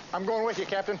 I'm going with you,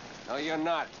 Captain. No, you're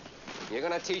not. You're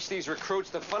gonna teach these recruits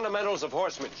the fundamentals of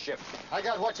horsemanship. I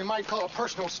got what you might call a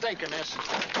personal stake in this.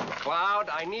 McCloud,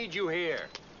 I need you here.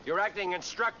 You're acting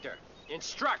instructor.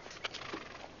 Instruct.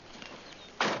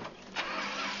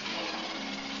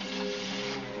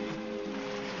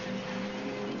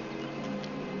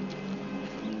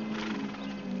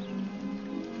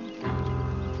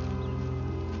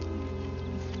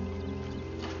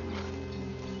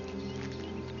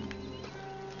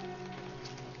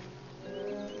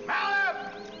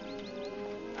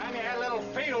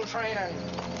 Training.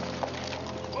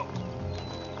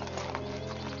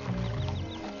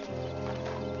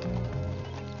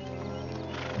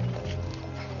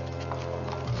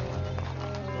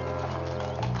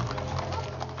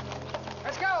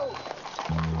 Let's go.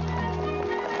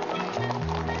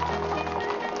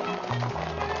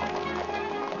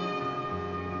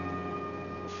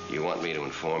 You want me to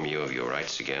inform you of your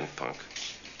rights again, punk?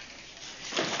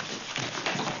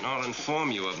 I'll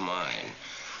inform you of mine.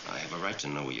 I have a right to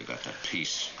know where you got that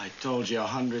piece. I told you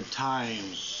 100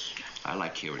 times. I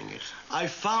like hearing it. I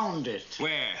found it.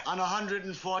 Where? On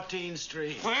 114th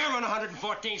Street. Where on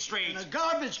 114th Street? In a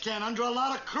garbage can under a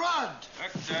lot of crud.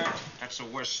 Hector, that's the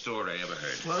worst story I ever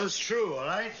heard. Well, it's true, all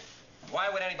right? Why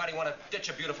would anybody want to ditch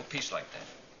a beautiful piece like that?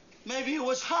 Maybe it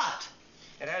was hot.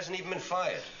 It hasn't even been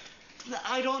fired.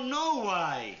 I don't know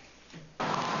why.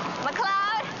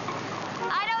 McCloud,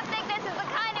 I don't think this is the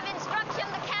kind of instruction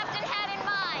the captain had in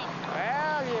mind.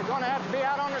 Well, you're going to have to be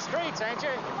out on the streets, ain't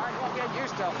you? You might as well get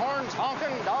used to horns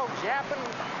honking, dogs yapping,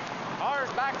 cars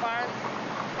backfiring.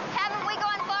 Haven't we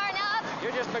gone far enough?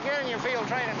 You're just beginning your field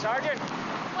training, Sergeant.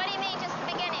 What do you mean, just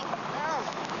the beginning? Well,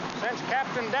 since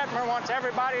Captain Detmer wants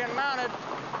everybody in Mounted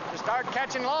to start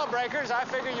catching lawbreakers, I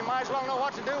figure you might as well know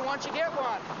what to do once you get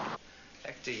one.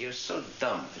 Hector, you're so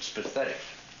dumb. It's pathetic.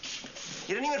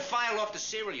 You didn't even file off the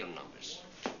serial numbers.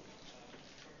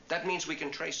 That means we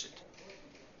can trace it.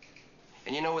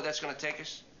 And you know where that's going to take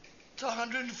us? To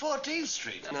 114th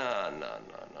Street. No.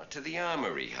 To the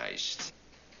Armory heist.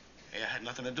 Hey, I had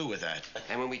nothing to do with that.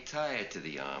 And when we tie it to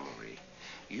the Armory,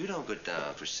 you don't go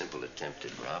down for simple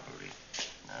attempted robbery.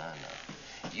 No.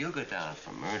 You go down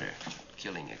for murder,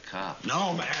 killing a cop.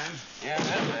 No, man. Yeah,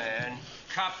 man.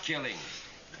 Cop killing.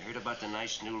 Heard about the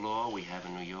nice new law we have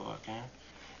in New York, huh?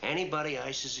 Anybody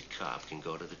ices a cop can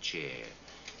go to the chair.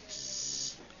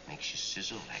 Zzz, makes you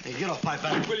sizzle like Hey, get off my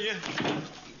back, will you?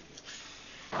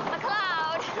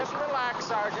 McCloud. Just relax,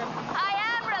 Sergeant. I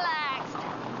am relaxed.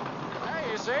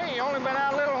 Now, you see, you only been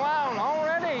out a little while, and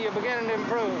already you're beginning to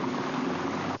improve.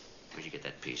 Where'd you get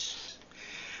that piece?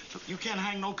 Look, you can't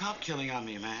hang no cop killing on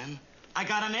me, man. I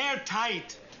got an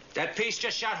airtight. That piece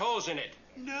just shot holes in it.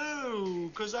 No,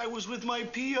 because I was with my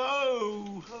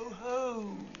P.O.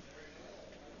 Ho.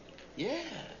 Yeah.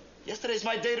 Yesterday's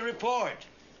my day to report.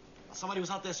 While somebody was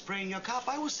out there spraying your cop,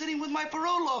 I was sitting with my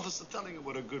parole officer telling him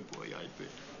what a good boy I'd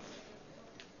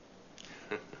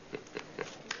been.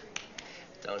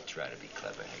 Don't try to be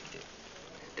clever, Hector.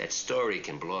 That story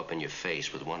can blow up in your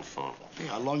face with one phone call. Hey,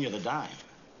 I'll loan you the dime.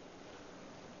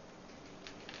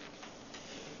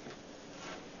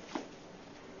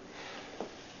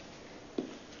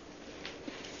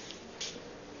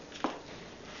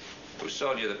 Who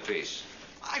sold you the piece?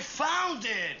 I found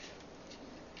it!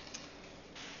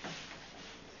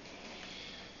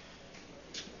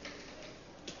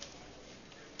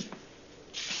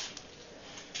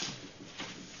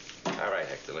 All right,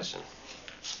 Hector, listen.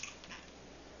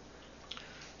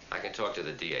 I can talk to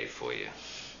the DA for you.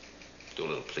 Do a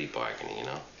little plea bargaining, you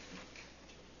know?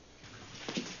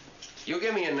 You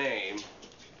give me a name,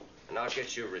 and I'll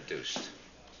get you reduced.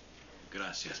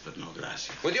 Gracias, but no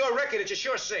gracias. With your record, it's a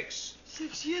sure 6.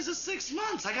 6 years or 6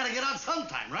 months. I gotta get out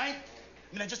sometime, right?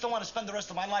 I mean, I just don't want to spend the rest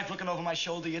of my life looking over my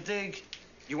shoulder, you dig?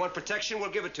 You want protection? We'll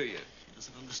give it to you. He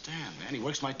doesn't understand, man. He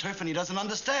works my turf and he doesn't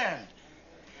understand.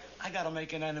 I gotta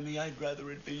make an enemy. I'd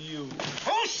rather it be you.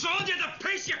 Who sold you the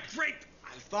piece, you creep?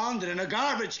 I found it in a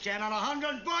garbage can on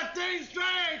 114th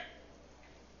Street!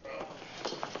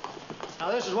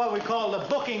 Now, this is what we call the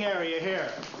booking area here.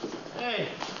 Hey,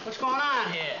 what's going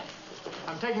on here?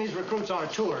 I'm taking these recruits on a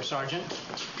tour, Sergeant.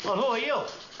 Well, who are you?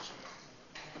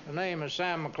 The name is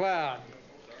Sam McCloud.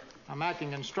 I'm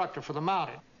acting instructor for the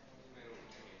mounted.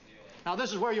 Now,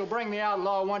 this is where you'll bring the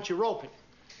outlaw once you rope him.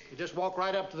 You just walk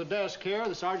right up to the desk here.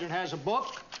 The sergeant has a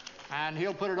book, and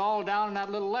he'll put it all down in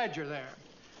that little ledger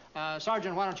there.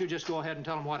 Sergeant, why don't you just go ahead and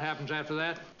tell him what happens after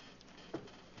that?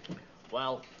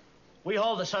 Well, we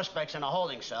hold the suspects in a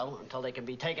holding cell until they can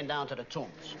be taken down to the tombs.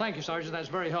 Thank you, Sergeant. That's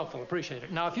very helpful. Appreciate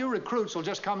it. Now, if you recruits will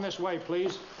just come this way,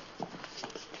 please.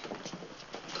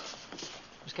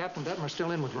 Is Captain Detmer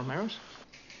still in with Ramirez?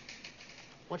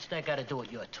 What's that got to do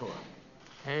with your tour?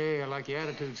 Hey, I like your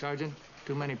attitude, Sergeant.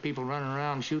 Too many people running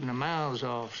around shooting their mouths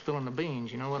off, spilling the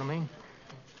beans. You know what I mean?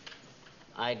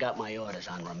 I got my orders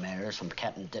on Ramirez from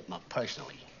Captain Detmer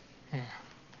personally. Yeah.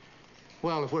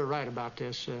 Well, if we're right about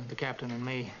this, the captain and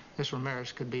me, this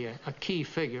Ramirez could be a key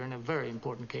figure in a very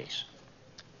important case.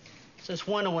 Since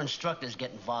when do instructors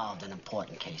get involved in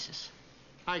important cases?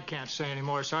 I can't say any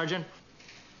more, Sergeant.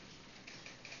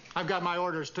 I've got my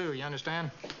orders, too, you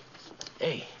understand?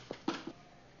 Hey,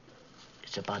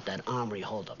 it's about that armory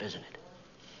holdup, isn't it?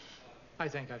 I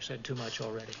think I've said too much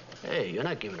already. Hey, you're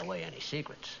not giving away any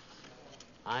secrets.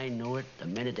 I knew it the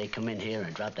minute they come in here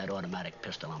and drop that automatic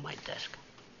pistol on my desk.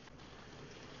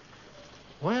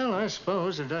 Well, I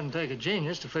suppose it doesn't take a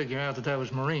genius to figure out that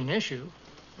was Marine issue.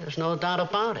 There's no doubt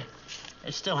about it.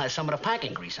 It still has some of the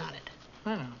packing grease on it.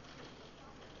 I know.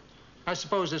 I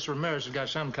suppose this Ramirez has got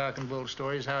some cock and bull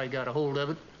stories how he got a hold of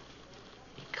it.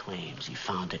 He claims he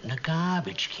found it in a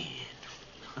garbage can.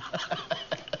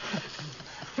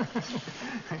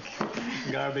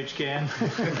 Garbage can.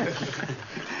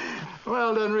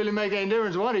 Well, it doesn't really make any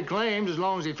difference what he claims as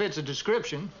long as he fits the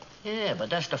description. Yeah,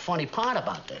 but that's the funny part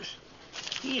about this.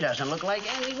 He doesn't look like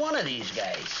any one of these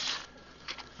guys.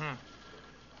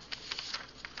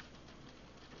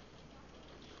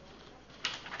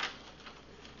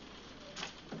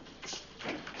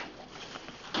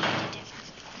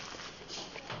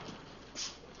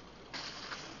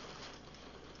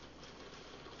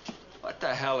 What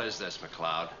the hell is this,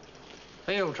 McCloud?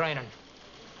 Field training.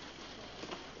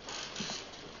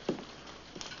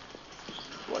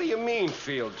 What do you mean,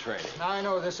 field training? Now, I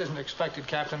know this isn't expected,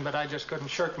 Captain, but I just couldn't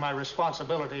shirk my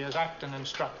responsibility as acting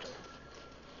instructor.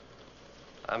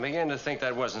 I'm beginning to think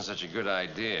that wasn't such a good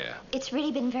idea. It's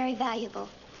really been very valuable.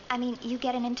 I mean, you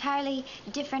get an entirely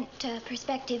different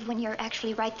perspective when you're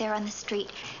actually right there on the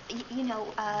street. You know,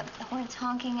 horns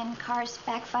honking and cars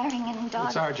backfiring and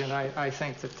dogs. Well, Sergeant, I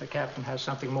think that the captain has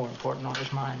something more important on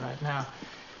his mind right now.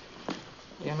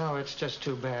 You know, it's just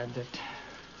too bad that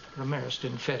Ramirez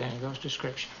didn't fit any of those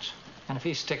descriptions. And if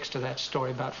he sticks to that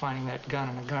story about finding that gun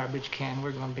in a garbage can,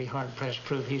 we're going to be hard-pressed to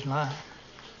prove he's lying.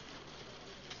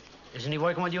 Isn't he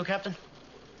working with you, Captain?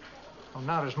 Well,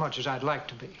 not as much as I'd like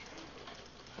to be.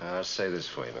 I'll say this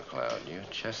for you, McCloud. You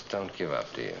just don't give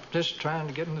up, do you? Just trying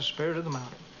to get in the spirit of the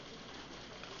mountain.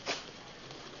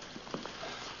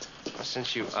 Well,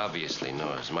 since you obviously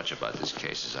know as much about this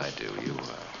case as I do,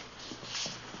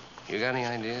 you got any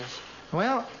ideas?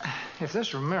 Well, if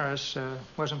this Ramirez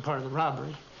wasn't part of the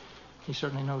robbery, he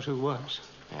certainly knows who was.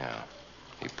 Yeah.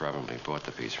 He probably bought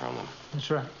the piece from them.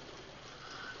 That's right.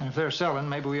 And if they're selling,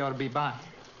 maybe we ought to be buying.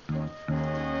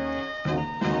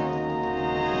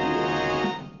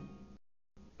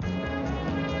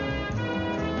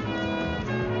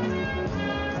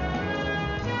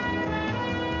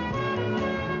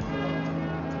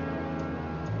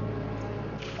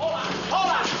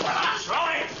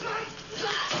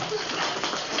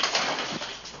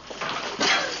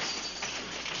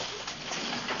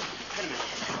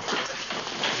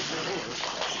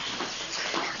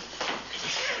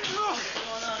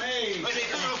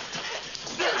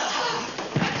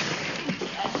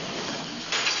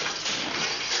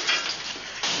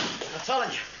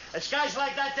 It's guys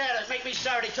like that there that make me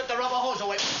sorry they took the rubber hose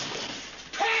away.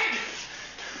 Peg!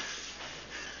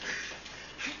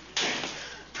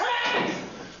 Peg!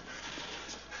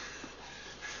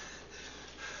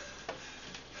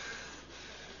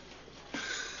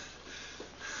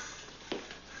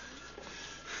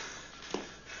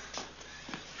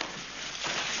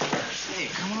 Hey,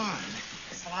 come on.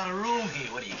 There's a lot of room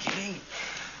here. What are you kidding?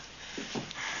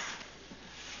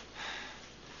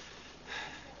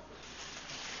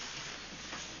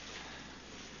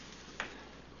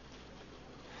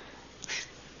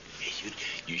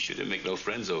 sure didn't make no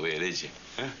friends over here, did you?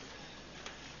 Huh?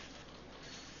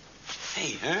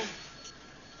 Hey, huh?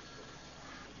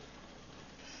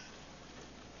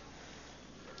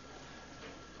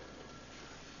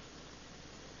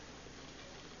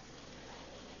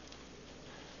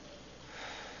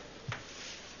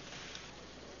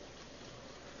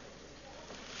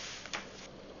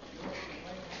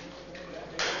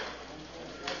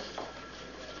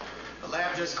 The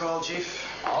lab just called, Chief.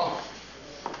 Oh?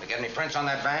 They get any prints on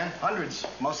that van? Hundreds.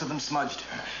 Most of them smudged.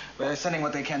 They're sending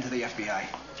what they can to the FBI.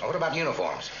 Well, what about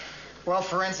uniforms? Well,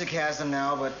 Forensic has them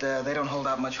now, but they don't hold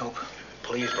out much hope.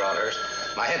 Please, Broadhurst.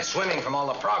 My head's swimming from all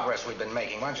the progress we've been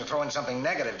making. Why don't you throw in something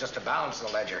negative just to balance the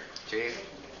ledger? Chief,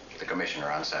 the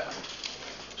commissioner on set.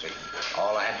 See,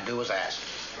 all I had to do was ask.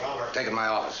 Robert. Take it to my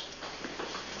office.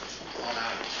 Hold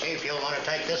on. Chief, you'll want to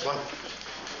take this one.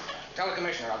 Tell the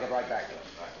commissioner I'll get right back to him.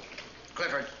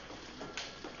 Clifford.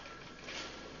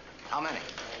 How many?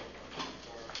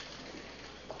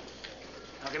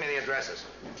 Now, give me the addresses.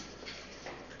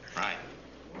 Right.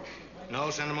 No,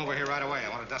 send them over here right away. I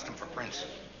want to dust them for prints.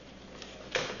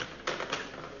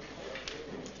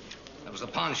 That was the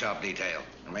pawn shop detail.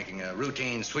 They're making a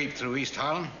routine sweep through East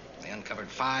Harlem. They uncovered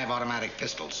 5 automatic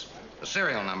pistols. The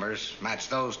serial numbers match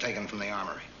those taken from the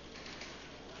armory.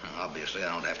 Well, obviously,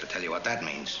 I don't have to tell you what that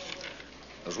means.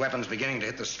 Those weapons beginning to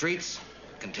hit the streets,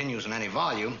 continues in any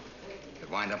volume,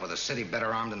 could wind up with a city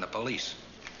better armed than the police.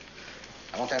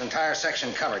 I want that entire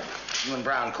section covered. You and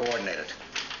Brown coordinate it.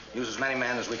 Use as many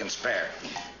men as we can spare.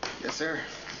 Yes, sir.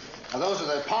 Now, those are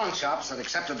the pawn shops that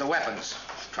accepted the weapons.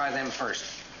 Try them first.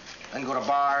 Then go to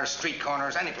bars, street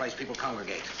corners, any place people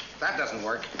congregate. If that doesn't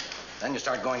work, then you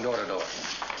start going door to door.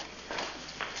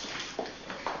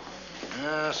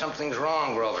 Something's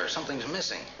wrong, Grover. Something's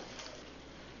missing.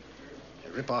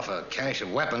 You rip off a cache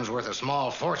of weapons worth a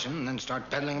small fortune and then start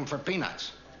peddling them for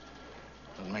peanuts.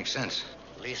 Doesn't make sense.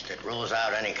 At least it rules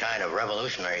out any kind of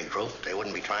revolutionary group. They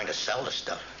wouldn't be trying to sell the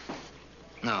stuff.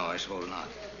 No, I suppose not.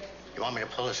 You want me to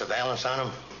pull the surveillance on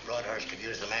them? Broadhurst could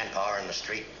use the manpower in the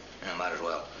street. Yeah, might as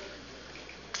well.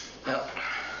 Well,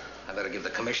 I better give the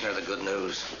commissioner the good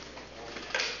news.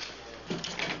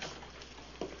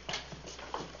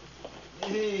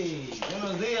 Hey,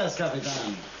 buenos días,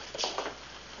 Capitán.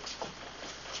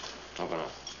 Open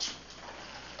up.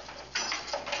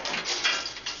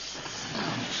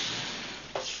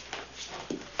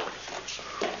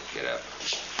 Get up.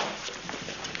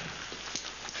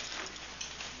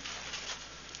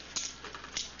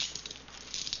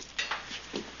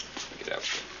 Get up.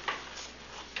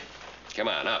 Come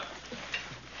on, up.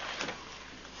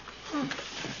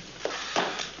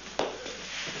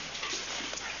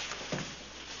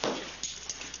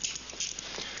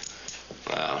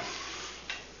 Well,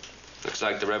 looks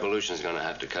like the revolution's gonna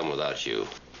have to come without you.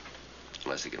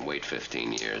 Unless it can wait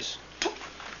 15 years.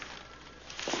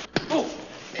 Oh!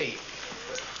 Hey.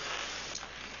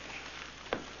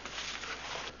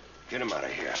 Get him out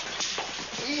of here.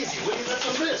 Easy, will you let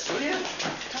them miss, will you?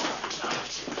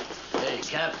 Hey,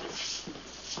 Captain.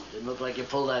 Didn't look like you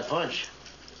pulled that punch.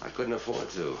 I couldn't afford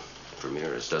to. If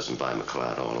Ramirez doesn't buy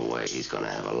McCloud all the way, he's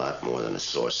gonna have a lot more than a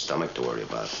sore stomach to worry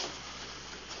about.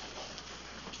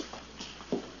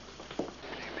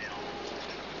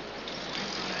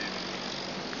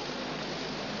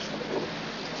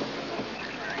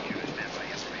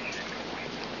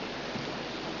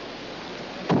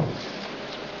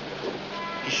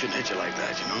 He shouldn't hit you like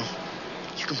that, you know?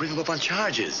 You can bring him up on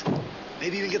charges.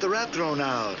 Maybe even get the rap thrown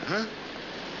out, huh?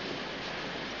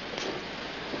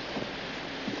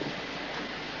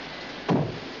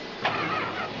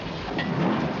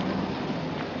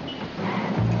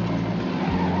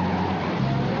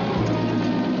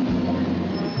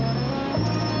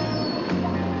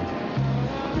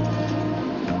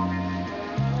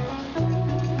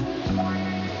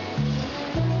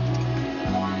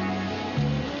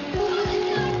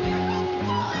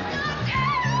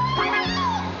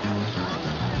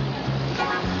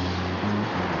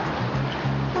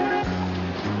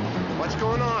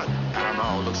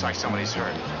 Looks like somebody's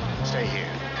hurt. Stay here.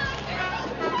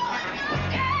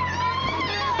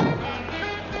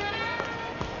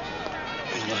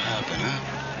 And what happened, huh?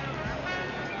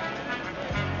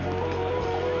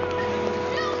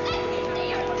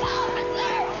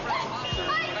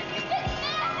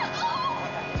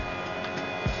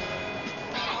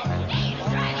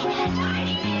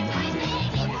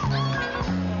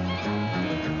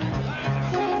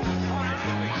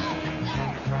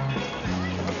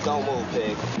 Don't move,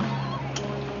 pig.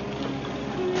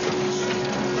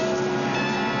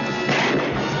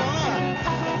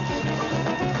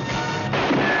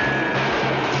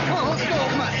 Come on, let's go.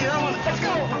 Come on. Here, let's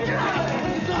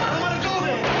go.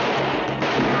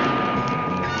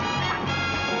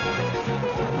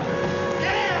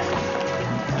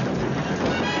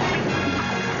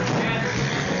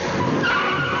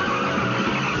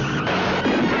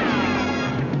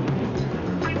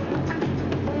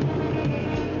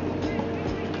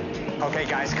 Okay,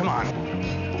 guys, come on.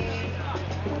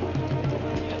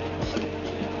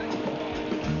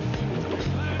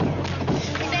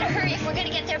 We better hurry if we're gonna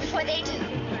get there before they do.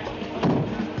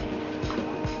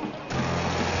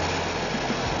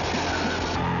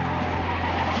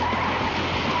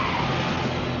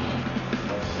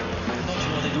 Don't you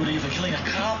know they do it even killing a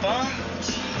cop, huh?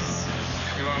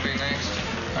 Jeez. You won't be next,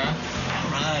 huh?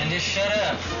 All right. And just shut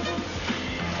up.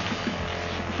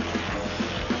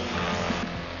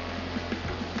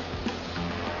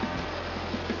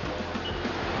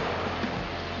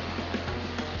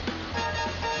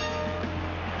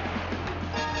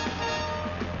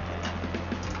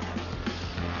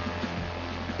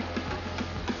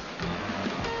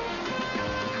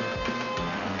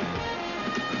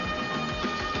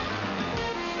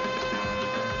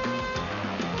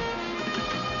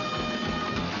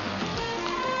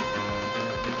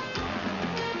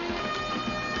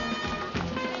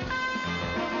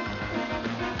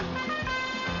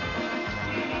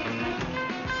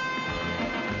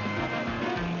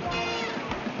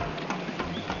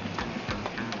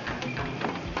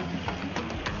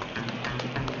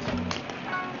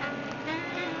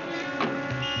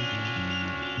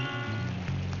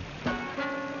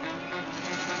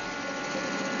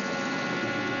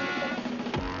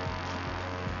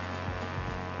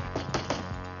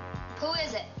 Who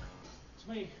is it? It's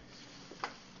me.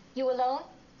 You alone?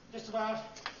 Just about.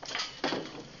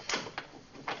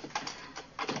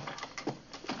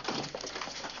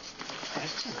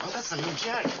 Oh, that's a new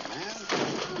jacket, man.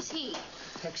 Who's he?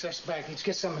 Excess baggage.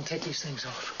 Get some and take these things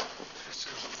off. Let's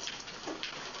go.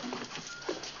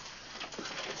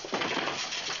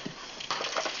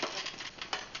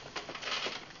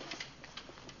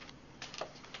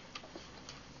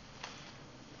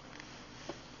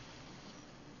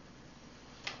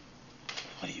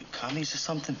 What are you, commies or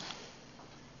something?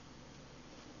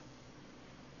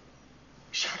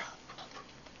 Shut up.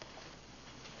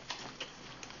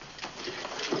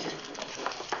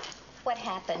 What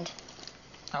happened?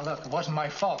 Now, look, it wasn't my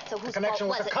fault. So the whose connection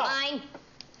fault with was the it? cop. Mine?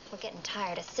 We're getting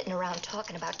tired of sitting around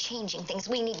talking about changing things.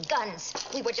 We need guns.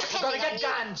 We were depending We're gonna on get you.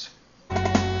 guns.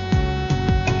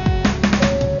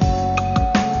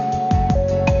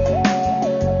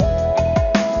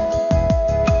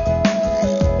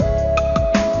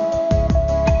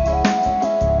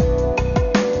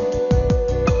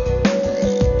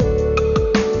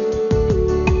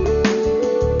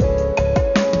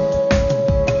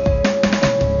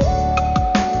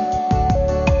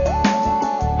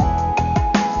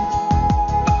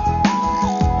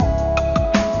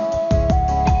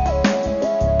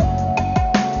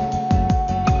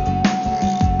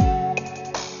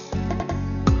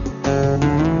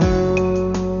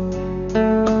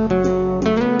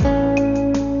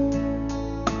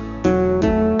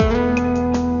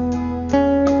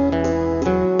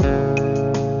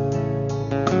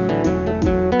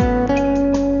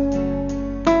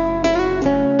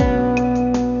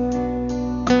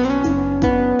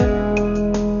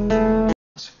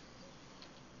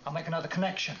 I'll make another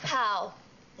connection. How?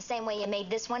 The same way you made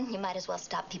this one, you might as well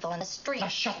stop people on the street. Now,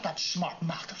 shut that smart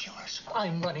mouth of yours.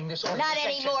 I'm running this Not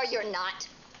organization. anymore, you're not.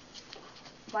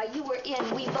 While you were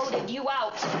in, we voted you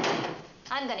out.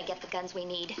 I'm gonna get the guns we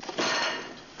need.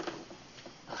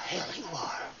 The hell you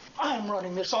are. I'm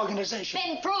running this organization.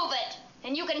 Then prove it.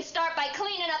 And you can start by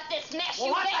cleaning up this mess Well,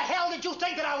 you what made. the hell did you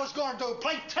think that I was going to do?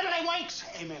 Play tiddlywinks?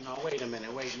 Hey, man, now, wait a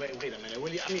minute. Wait a minute, will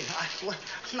you? I mean,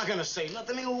 I'm not gonna say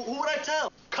nothing. I mean, who would I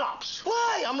tell? Cops.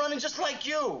 Why? I'm running just like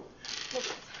you.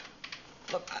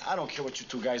 Look, I don't care what you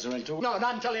two guys are into. No,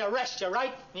 not until they arrest you,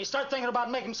 right? And you start thinking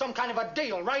about making some kind of a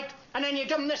deal, right? And then you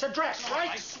give them this address,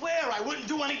 right? I swear I wouldn't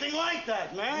do anything like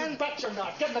that, man. You bet you're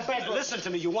not. Get in the bedroom. Listen to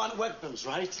me. You want weapons,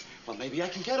 right? Well, maybe I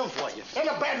can get them for you. In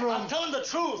the bedroom. I'm telling the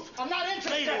truth. I'm not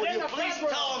interested. Lady, will in you the please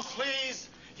bedroom. tell them, please?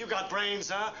 You got brains,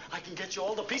 huh? I can get you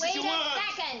all the pieces Wait you a want.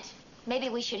 second. Maybe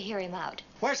we should hear him out.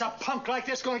 Where's a punk like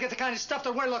this going to get the kind of stuff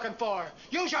that we're looking for?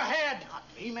 Use your head. Not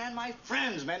me, man. My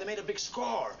friends, man. They made a big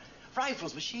score.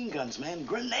 Rifles, machine guns, man.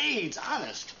 Grenades,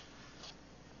 honest.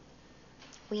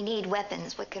 We need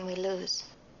weapons. What can we lose?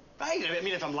 Right. I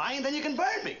mean, if I'm lying, then you can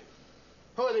burn me.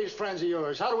 Who are these friends of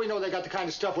yours? How do we know they got the kind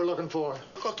of stuff we're looking for?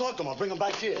 Go talk to them. I'll bring them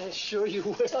back here. Sure you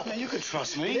will. Man, you can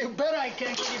trust me. You bet I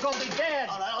can, because you're going to be dead.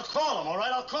 All right, I'll call them, all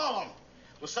right? I'll call them.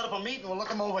 We'll set up a meeting. We'll look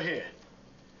them over here.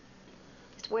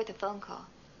 It's worth a phone call.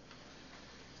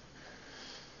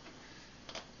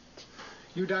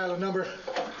 You dial a number.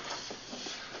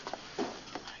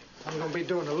 I'm going to be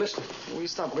doing the listening. Will you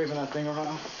stop waving that thing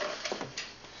around?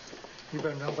 You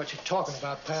better know what you're talking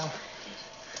about, pal.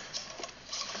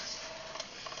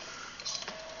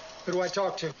 Who do I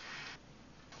talk to?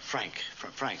 Frank.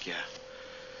 Frank, yeah.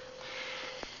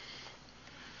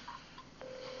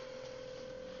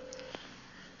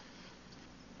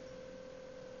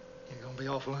 You're gonna be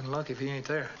awful unlucky if he ain't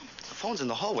there. The phone's in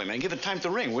the hallway, man. Give it time to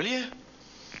ring, will you?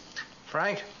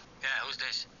 Frank? Yeah, who's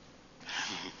this?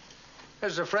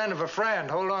 This is a friend of a friend.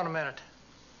 Hold on a minute.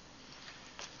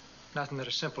 Nothing that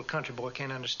a simple country boy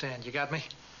can't understand. You got me?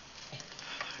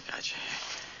 I got you.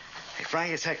 Hey,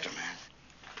 Frank, it's Hector,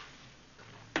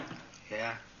 man.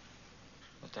 Yeah?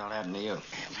 What the hell happened to you?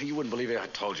 Yeah, you wouldn't believe it if I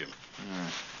told you.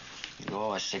 You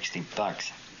owe us $60.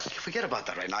 Forget about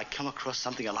that right now. I come across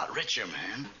something a lot richer,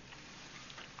 man.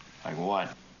 Like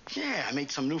what? Yeah, I made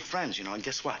some new friends, you know, and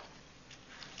guess what?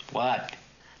 What?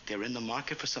 They're in the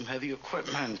market for some heavy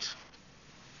equipment.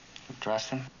 You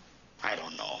trust them? I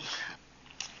don't know.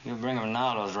 You bring them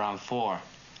now, those around 4.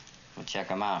 We'll check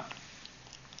them out.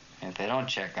 And if they don't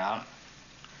check out,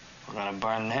 we're gonna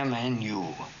burn them and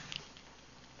you.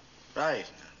 Right.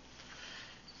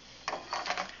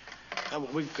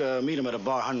 We meet him at a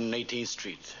bar, 118th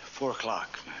Street, 4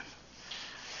 o'clock, man.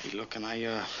 Hey, look, can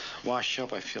I wash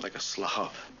up? I feel like a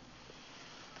slob.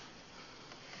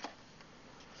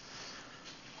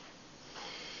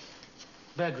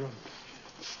 Bedroom.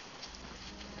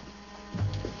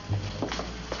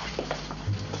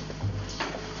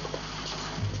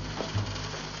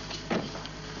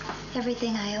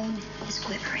 Everything I own is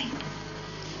quivering.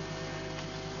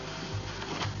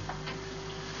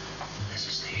 This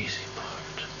is the easy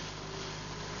part.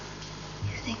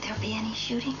 You think there'll be any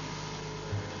shooting?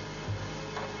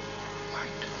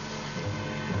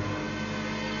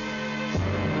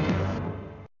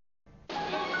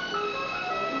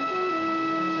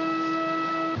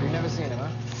 You've never seen him, huh?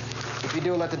 If you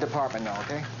do, let the department know,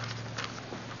 okay?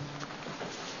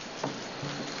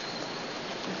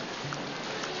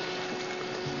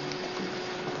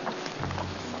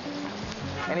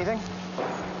 Anything?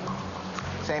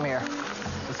 Same here.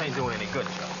 This ain't doing any good,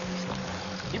 Joe.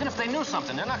 Even if they knew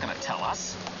something, they're not gonna tell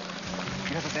us.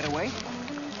 You have a better way?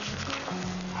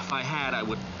 If I had, I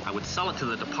would sell it to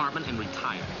the department and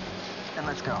retire. Then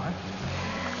let's go, huh?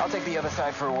 I'll take the other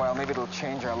side for a while. Maybe it'll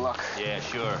change our luck. Yeah,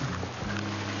 sure.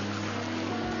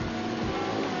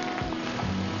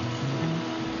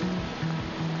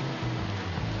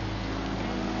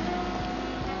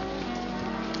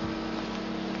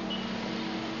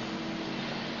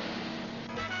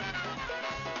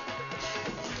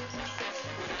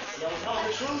 You ever tell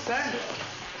the truth, eh?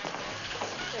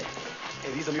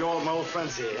 Hey, these are my old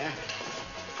friends here, eh?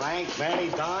 Frank, Manny,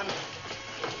 Don.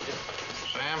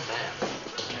 Sam?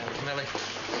 Yeah, Millie.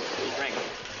 Drink.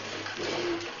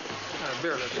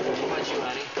 Beer, let's go. What about you,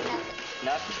 honey?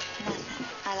 Nothing. Nothing? Nothing.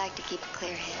 I like to keep a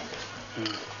clear head.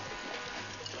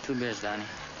 2 beers, Donnie.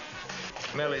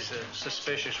 Millie's a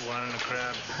suspicious one in the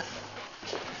crowd.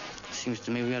 Seems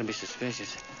to me we gotta be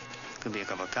suspicious. Could be a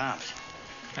couple of cops.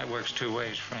 That works 2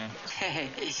 ways, friend. Hey,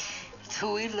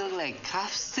 do we look like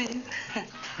cops to you?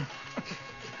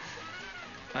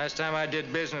 Last time I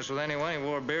did business with anyone, he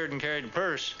wore a beard and carried a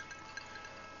purse.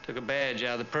 Took a badge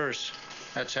out of the purse.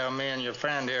 That's how me and your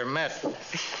friend here met.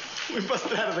 We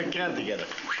busted out of the can together.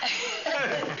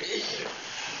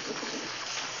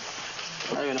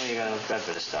 How do you know you got enough gun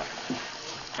for this stuff?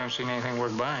 Haven't seen anything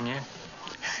worth buying yet.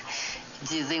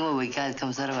 Do you think what we got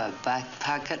comes out of our back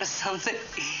pocket or something?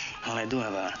 Well, I do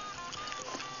have a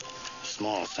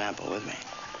small sample with me.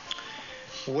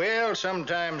 Well,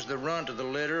 sometimes the runt of the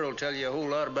litter will tell you a whole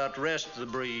lot about the rest of the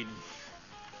breed.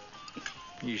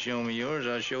 You show me yours,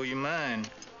 I'll show you mine.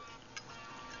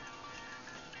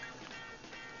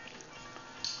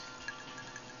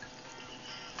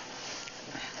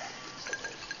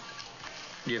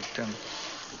 Give it to me.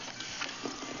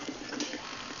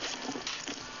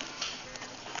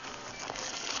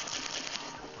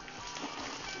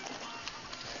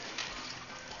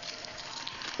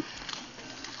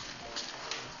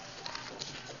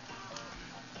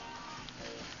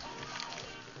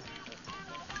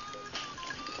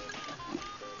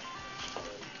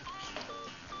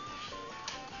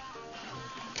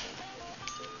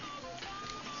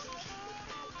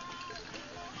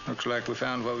 Looks like we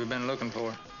found what we've been looking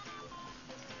for.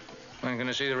 When can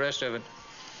I see the rest of it?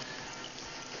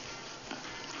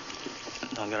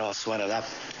 Don't get all sweated up.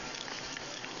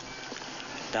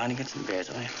 Donnie, get some beers,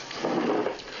 will you?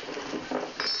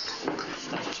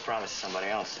 Don't just promise somebody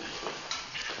else.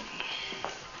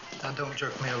 Now, don't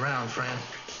jerk me around, friend.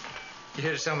 You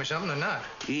here to tell me something or not?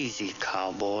 Easy,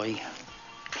 cowboy.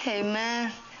 Hey,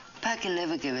 man, Pa can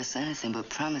never give us anything but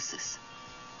promises.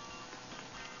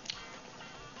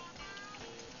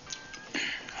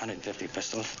 150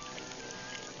 pistols,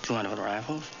 200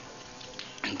 rifles,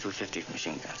 And 250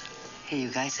 machine guns. Hey, you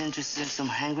guys interested in some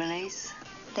hand grenades?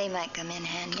 They might come in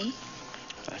handy.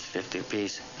 That's 50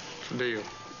 apiece. Deal.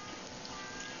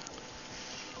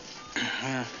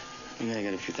 Well, we gotta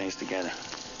get a few things together.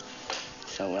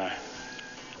 So,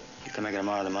 you come back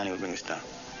tomorrow, the money will bring us down.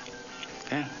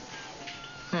 Okay?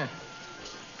 Yeah.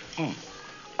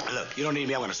 Look, you don't need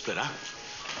me, I'm gonna split, huh?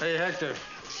 Hey, Hector.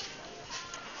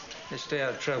 Just stay out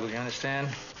of trouble, you understand?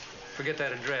 Forget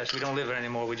that address. We don't live there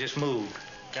anymore. We just moved.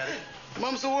 Got it?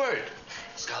 Mum's the word.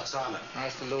 Scout's honor.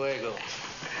 Hasta luego.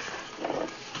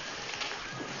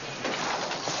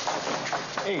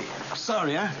 Hey,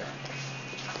 sorry, huh?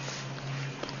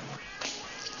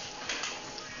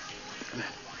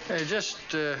 Hey, just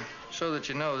so that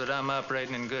you know that I'm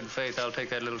operating in good faith, I'll take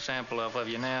that little sample off of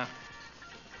you now.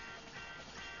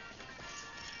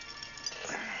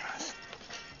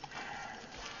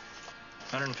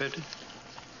 $150?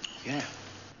 Yeah.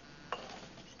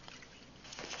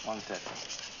 150.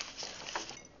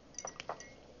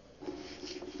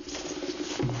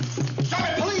 Stop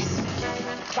it, police!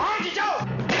 Behind you, Joe!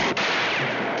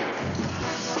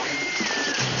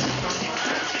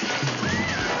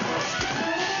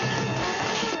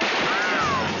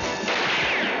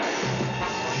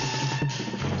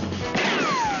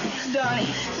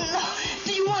 Donnie, no.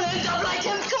 Do you want to end up like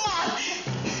him? Come on.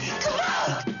 Come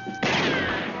on.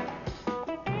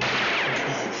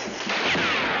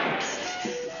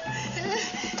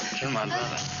 Kill my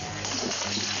brother.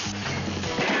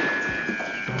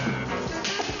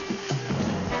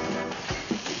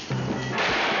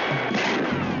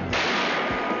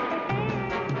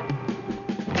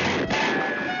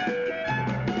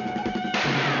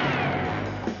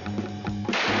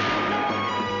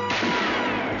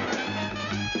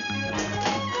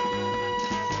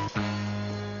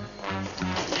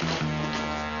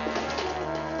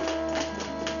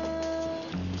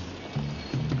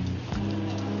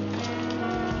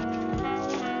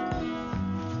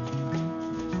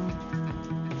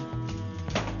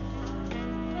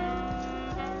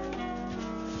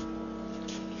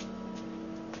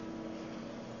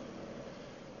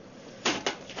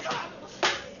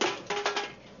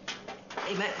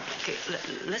 Hey, man, okay,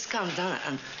 let's calm down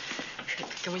and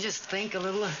can we just think a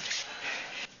little?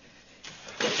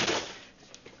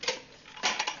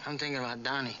 I'm thinking about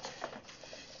Donnie.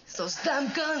 Those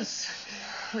damn guns.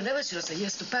 We never should have said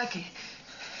yes to Packy.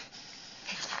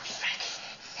 Hey, Frankie,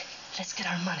 let's get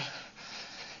our money.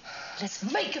 Let's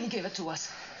make him give it to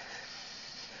us.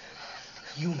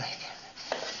 You make it.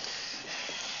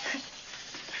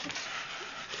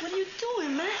 What are you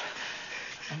doing, man?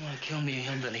 I'm gonna kill me a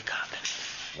hillbilly cop.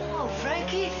 Oh,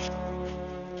 Frankie.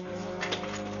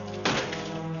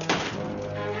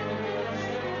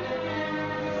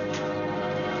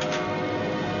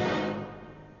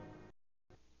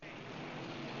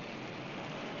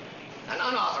 An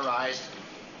unauthorized,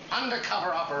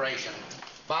 undercover operation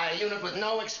by a unit with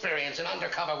no experience in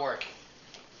undercover work.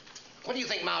 What do you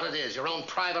think Mounted is, your own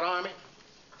private army?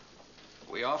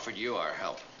 We offered you our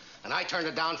help. And I turned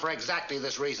it down for exactly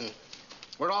this reason.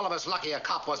 We're all of us lucky a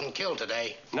cop wasn't killed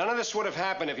today. None of this would have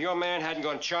happened if your man hadn't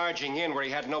gone charging in where he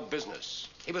had no business.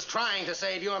 He was trying to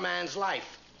save your man's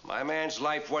life. My man's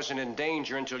life wasn't in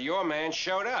danger until your man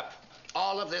showed up.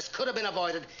 All of this could have been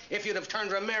avoided if you'd have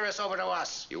turned Ramirez over to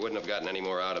us. You wouldn't have gotten any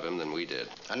more out of him than we did.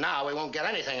 And now we won't get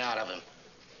anything out of him.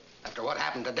 After what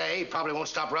happened today, he probably won't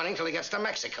stop running till he gets to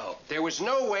Mexico. There was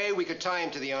no way we could tie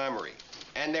him to the armory.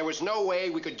 And there was no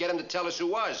way we could get him to tell us who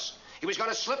was. He was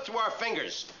going to slip through our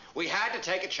fingers. We had to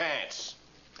take a chance.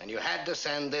 And you had to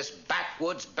send this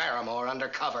backwoods Barrymore under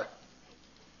cover.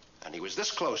 And he was this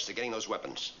close to getting those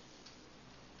weapons.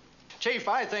 Chief,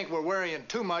 I think we're worrying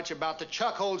too much about the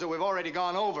chuck holes that we've already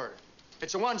gone over.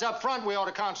 It's the ones up front we ought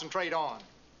to concentrate on.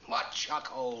 What chuck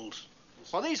holes?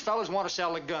 Well, these fellas want to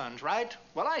sell the guns, right?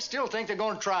 Well, I still think they're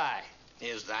going to try.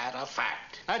 Is that a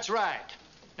fact? That's right.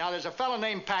 Now, there's a fella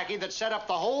named Packy that set up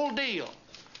the whole deal.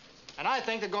 And I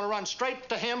think they're going to run straight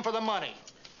to him for the money.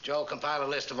 Joe, compile a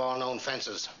list of all known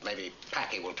fences. Maybe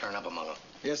Packy will turn up among them.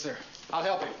 Yes, sir. I'll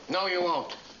help him. No, you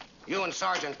won't. You and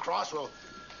Sergeant Cross will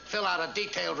fill out a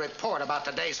detailed report about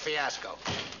today's fiasco.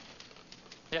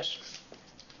 Yes.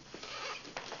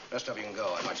 Rest of you can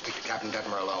go. I might speak to Captain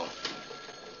Detmer alone.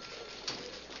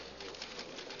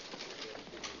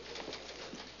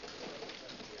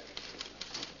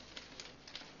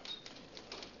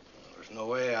 There's no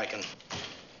way I can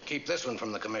keep this one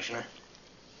from the commissioner.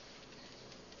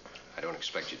 I don't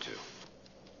expect you to.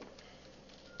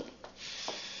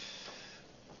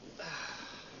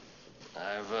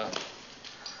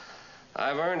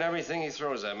 I've earned everything he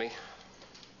throws at me.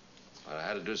 But I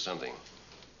had to do something.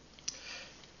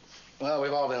 Well,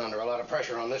 we've all been under a lot of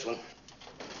pressure on this one.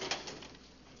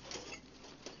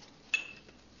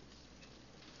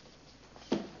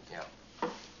 Yeah.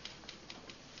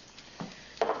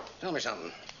 Tell me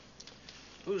something.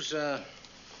 Whose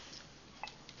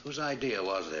idea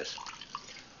was this?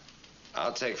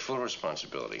 I'll take full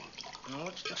responsibility. No,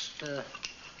 it's just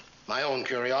my own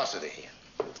curiosity.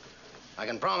 I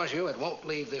can promise you it won't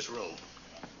leave this room.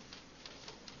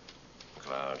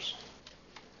 Clouds.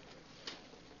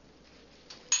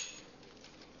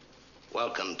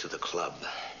 Welcome to the club.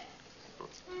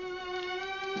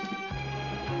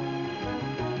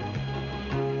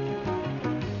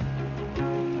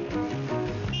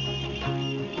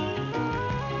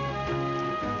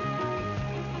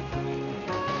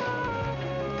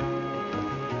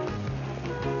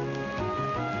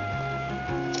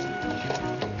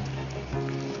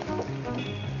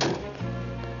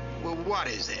 What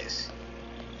is this?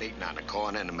 Beating on the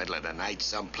corner in the middle of the night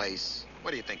someplace?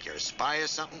 What do you think, you're a spy or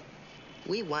something?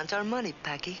 We want our money,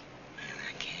 Packy. Man,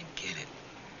 I can't get it.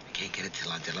 I can't get it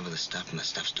till I deliver the stuff, and the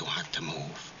stuff's too hot to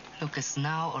move. Look, it's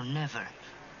now or never.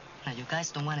 Now, you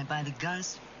guys don't want to buy the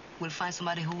guns? We'll find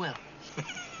somebody who will.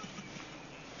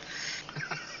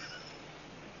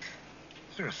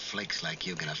 Where are flakes like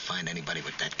you gonna find anybody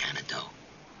with that kind of dough?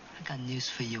 I got news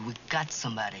for you. We got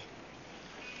somebody.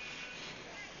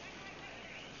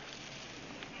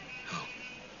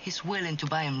 He's willing to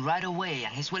buy him right away,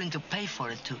 and he's willing to pay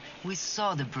for it, too. We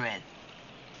saw the bread.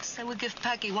 So we'll give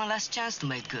Packy one last chance to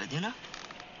make good, you know?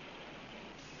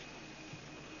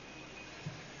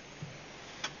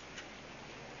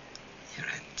 You're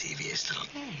a devious little...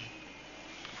 Hey,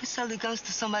 if we sell the guns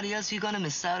to somebody else, you're gonna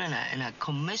miss out on a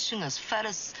commission as fat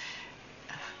as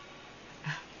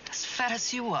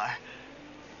you are.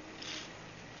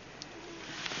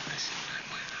 Listen,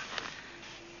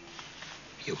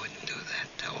 you wouldn't do that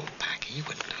to old Packy. You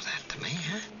wouldn't do that to me,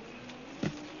 huh?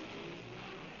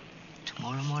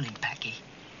 Tomorrow morning, Packy.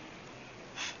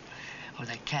 Or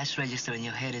that cash register in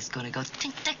your head is gonna go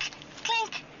tink, tick,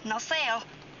 clink. No sale.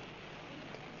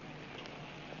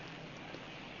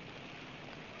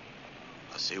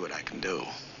 I'll see what I can do.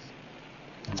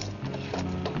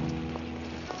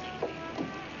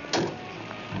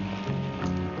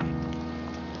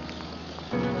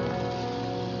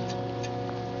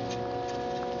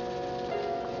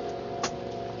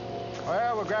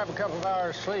 Well, we'll grab a couple of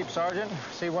hours' sleep, Sergeant.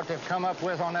 See what they've come up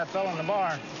with on that fellow in the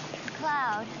barn.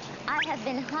 McCloud, I have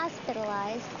been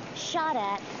hospitalized, shot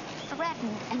at,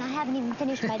 threatened, and I haven't even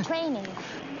finished my training.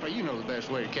 Well, you know the best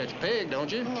way to catch a pig,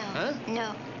 don't you? No. Huh?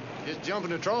 No. Just jump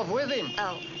in the trough with him.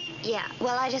 Oh, yeah.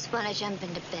 Well, I just want to jump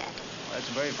into bed. Well, that's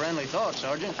a very friendly thought,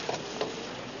 Sergeant.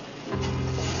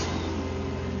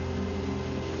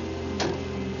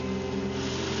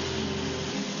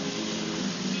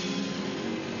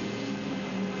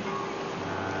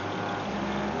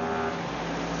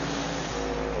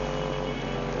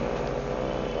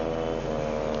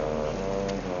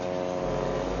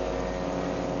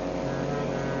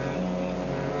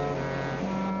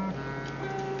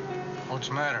 What's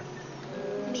the matter?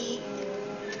 Me.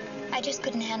 I just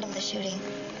couldn't handle the shooting.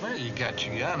 Well, you got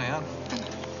your gun out.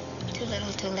 Too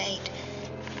little, too late.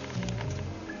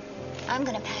 I'm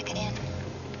gonna pack it in.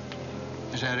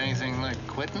 Is that anything like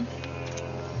quitting?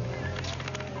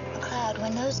 McCloud,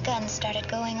 when those guns started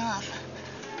going off,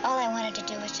 all I wanted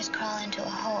to do was just crawl into a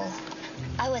hole.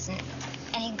 I wasn't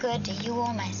any good to you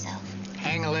or myself.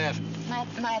 Hang a left.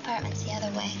 My apartment's the other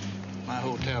way. My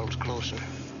hotel's closer.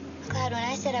 McCloud, when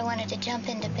I said I wanted to jump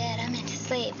into bed, I meant to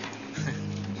sleep.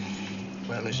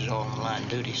 Well, this is all on line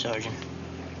duty, Sergeant.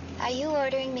 Are you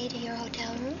ordering me to your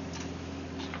hotel room?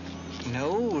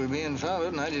 No, we're being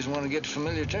followed, and I just want to get to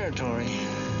familiar territory.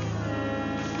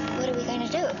 What are we going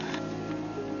to do?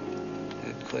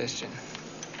 Good question.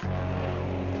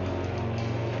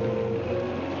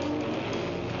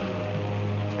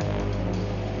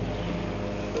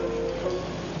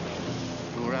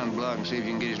 Go around the block and see if you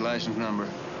can get his license number.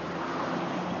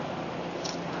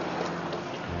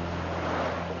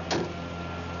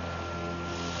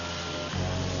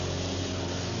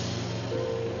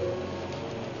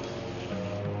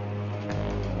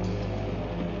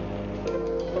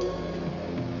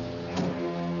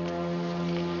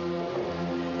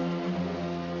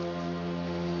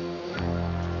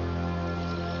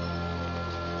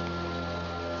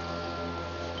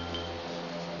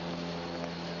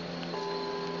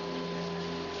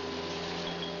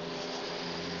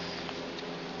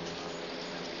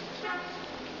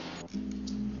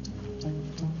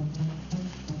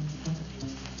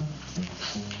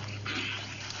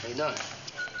 How you doing?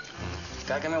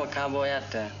 Guy come in with cowboy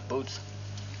hat, boots.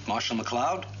 Marshal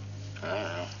McCloud? I don't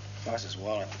know. Lost his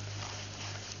wallet.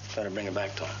 Better bring it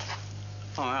back to him.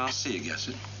 Oh, I'll see you guess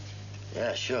it.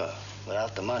 Yeah, sure.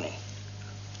 Without the money.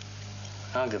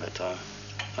 I'll give it to him.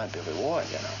 Might be a reward,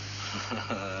 you know.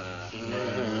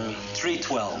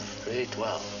 312.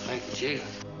 312. Thank you, Chief.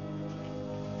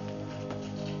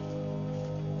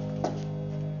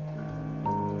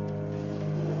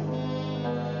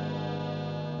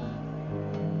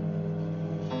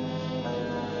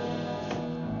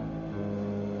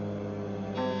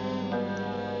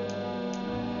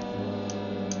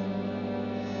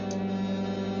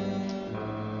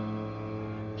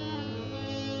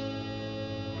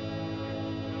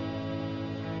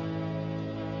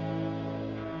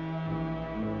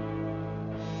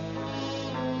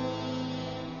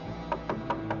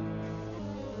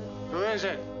 Who is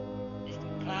it?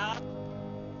 Mr. McCloud?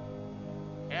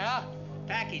 Yeah?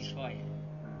 Package for you.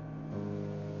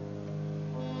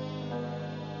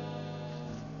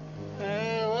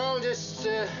 Well, just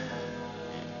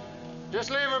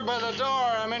leave her by the door.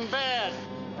 I'm in bed.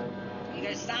 You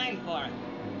got a sign for it.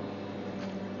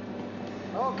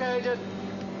 Okay, just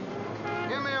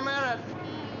give me a minute.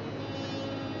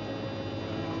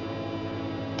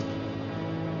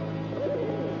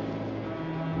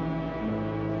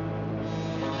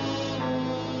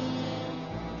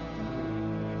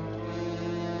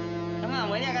 Come on,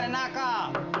 will you? I gotta knock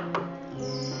off.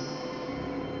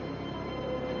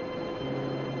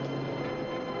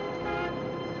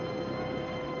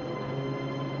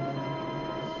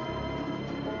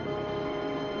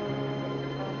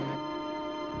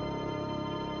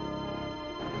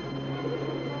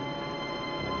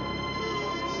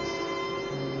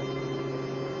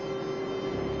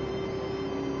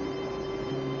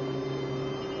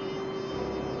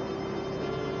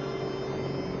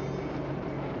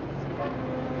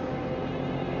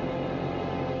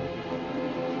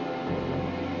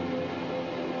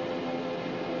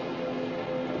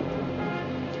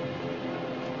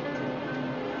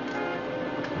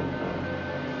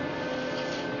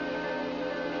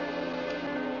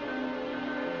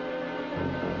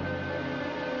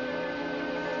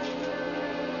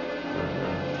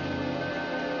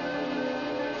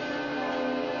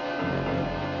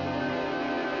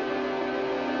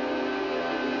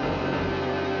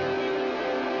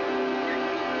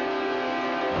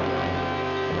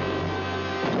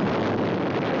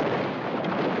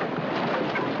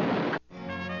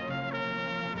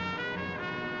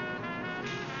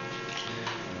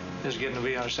 This is getting to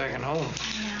be our second home.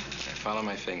 Follow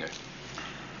my finger.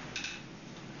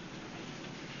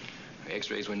 The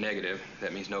X-rays were negative.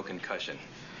 That means no concussion.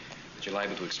 But you're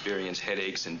liable to experience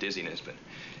headaches and dizziness. But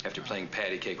after playing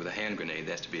patty cake with a hand grenade,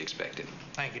 that's to be expected.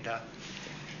 Thank you, Doc.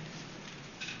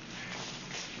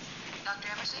 Dr.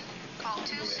 Emerson, call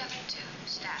 272,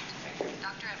 stat.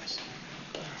 Dr. Emerson.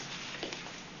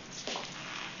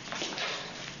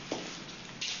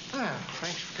 Ah,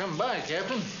 thanks for coming by,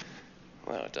 Captain.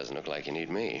 Well, it doesn't look like you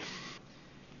need me.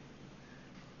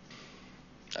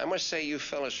 I must say you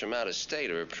fellas from out of state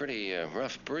are a pretty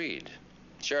rough breed.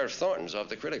 Sheriff Thornton's off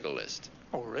the critical list.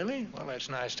 Oh, really? Well, that's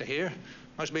nice to hear.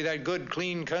 Must be that good,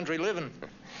 clean country living.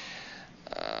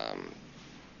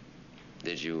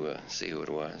 Did you see who it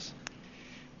was?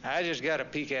 I just got a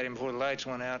peek at him before the lights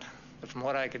went out. But from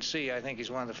what I could see, I think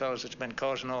he's one of the fellows that's been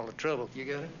causing all the trouble. You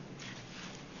got it?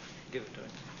 Give it to him.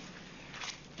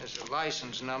 There's the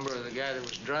license number of the guy that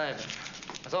was driving.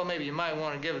 I thought maybe you might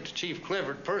want to give it to Chief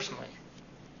Clifford personally.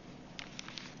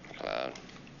 McCloud,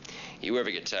 you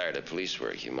ever get tired of police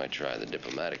work, you might try the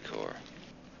diplomatic corps.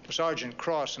 Sergeant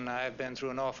Cross and I have been through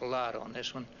an awful lot on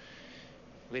this one.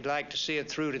 We'd like to see it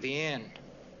through to the end.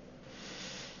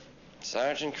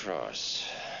 Sergeant Cross,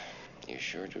 you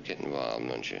sure do get involved,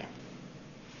 don't you?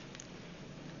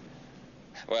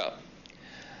 Well,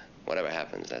 whatever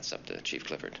happens, that's up to Chief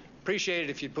Clifford. Appreciate it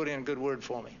if you'd put in a good word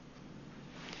for me.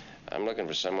 I'm looking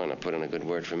for someone to put in a good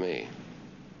word for me.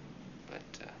 But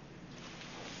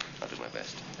I'll do my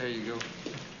best. There you go.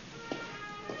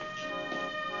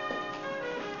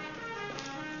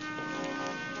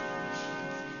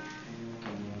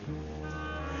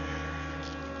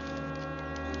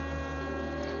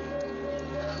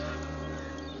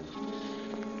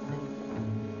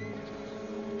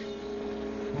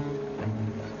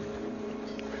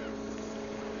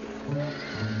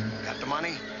 Got the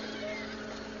money?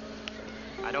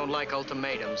 I don't like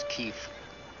ultimatums, Keith.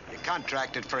 You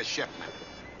contracted for a shipment.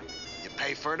 You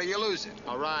pay for it or you lose it.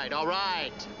 All right, all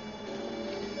right.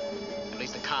 At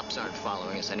least the cops aren't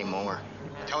following us anymore.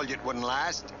 I told you it wouldn't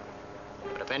last.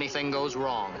 But if anything goes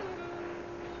wrong...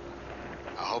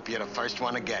 I hope you're the first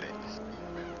one to get it.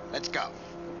 Let's go.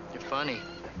 You're funny.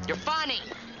 You're funny!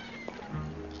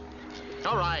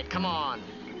 All right, come on.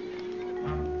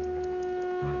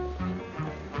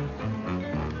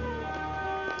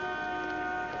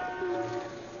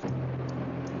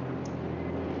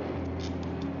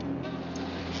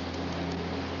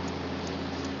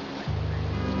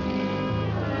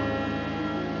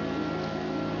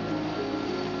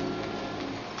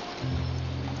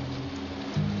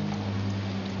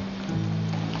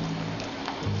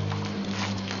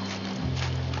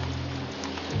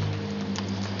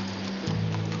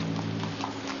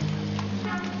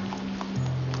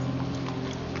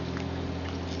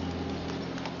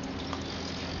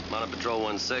 Mounted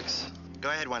Patrol 16. Go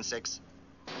ahead, 16.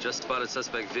 Just spotted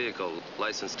suspect vehicle,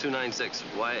 license 296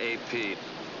 YAP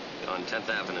on 10th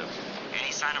Avenue.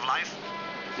 Any sign of life?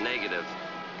 Negative.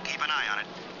 Keep an eye on it.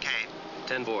 K.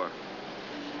 10-4.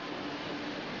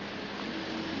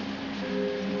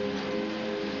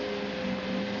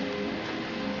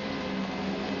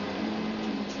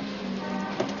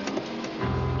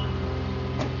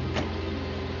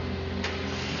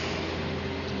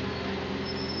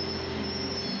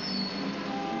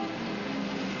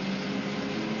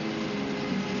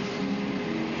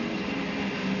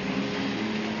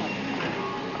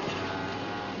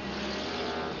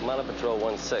 Mounted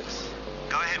Patrol 16.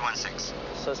 Go ahead, 16.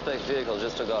 Suspect vehicle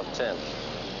just took off 10th.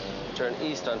 Turn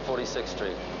east on 46th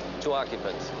Street. 2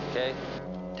 occupants, okay?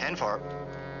 10-4.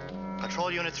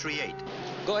 Patrol Unit 38.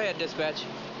 Go ahead, dispatch.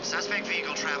 Suspect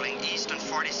vehicle traveling east on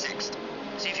 46th.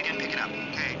 See if you can pick it up,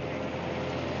 okay?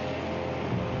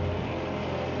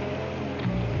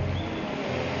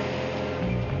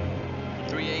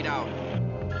 Out.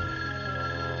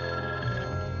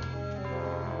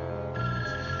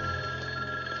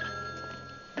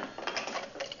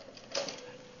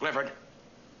 Clifford.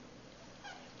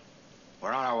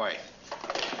 We're on our way.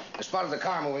 We spotted the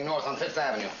car moving north on 5th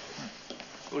Avenue.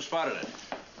 Who spotted it?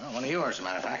 Well, one of yours, as a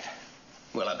matter of fact.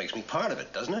 Well, that makes me part of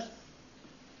it, doesn't it?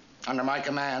 Under my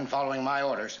command, following my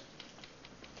orders.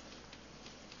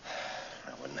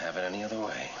 I wouldn't have it any other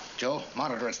way. Joe,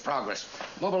 monitor its progress.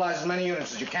 Mobilize as many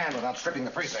units as you can without stripping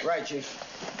the precinct. Right, Chief.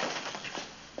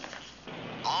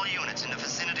 All units in the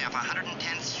vicinity of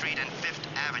 110th Street and 5th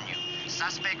Avenue.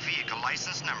 Suspect vehicle,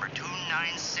 license number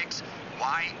 296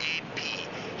 YAP,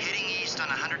 heading east on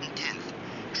 110th.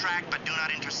 Track, but do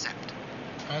not intercept.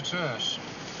 That's us.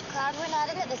 Cloud, we're not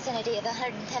in the vicinity of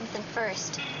 110th and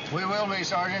 1st. We will be,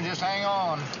 Sergeant. Just hang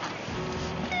on.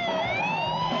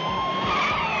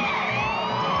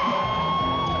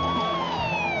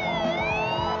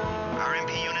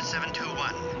 RMP Unit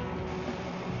 721.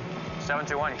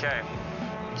 721K.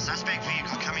 Suspect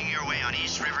vehicle coming your way on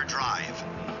East River Drive.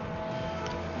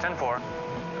 10-4.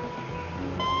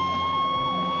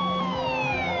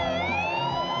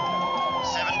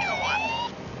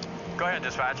 Go ahead,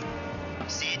 dispatch.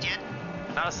 See it yet?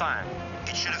 Not a sign.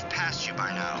 It should have passed you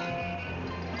by now.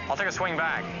 I'll take a swing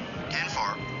back.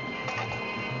 10-4.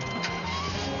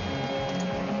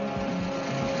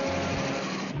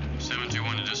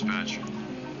 To dispatch.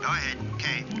 Go ahead,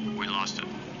 K. We lost it.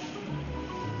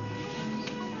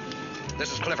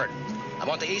 This is Clifford. I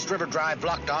want the East River Drive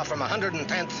blocked off from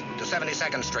 110th to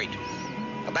 72nd Street.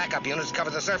 The backup units cover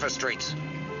the surface streets.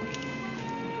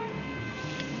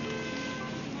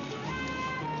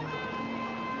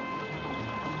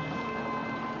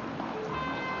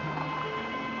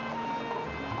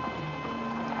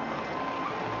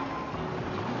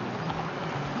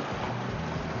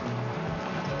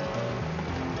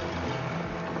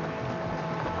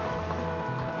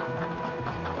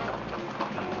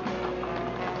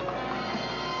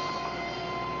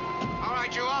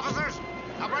 You officers,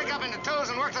 I'll break up into twos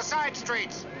and work the side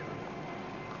streets.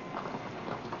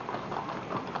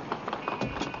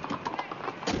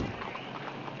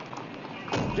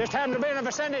 Just happened to be in the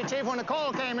vicinity, Chief, when the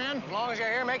call came in. As long as you're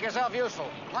here, make yourself useful.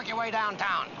 Work your way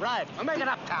downtown. Right. We'll make it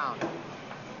uptown.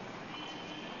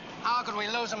 How could we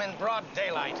lose them in broad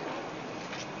daylight?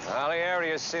 Well, the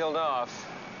area's sealed off.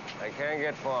 They can't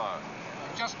get far.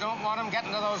 We just don't want them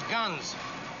getting to those guns.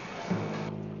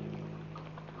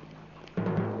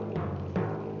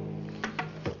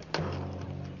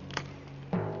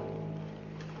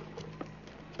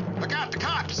 Look out, the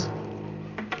cops!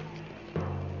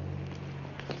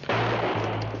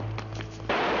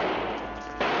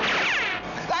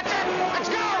 That's it! Let's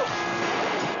go!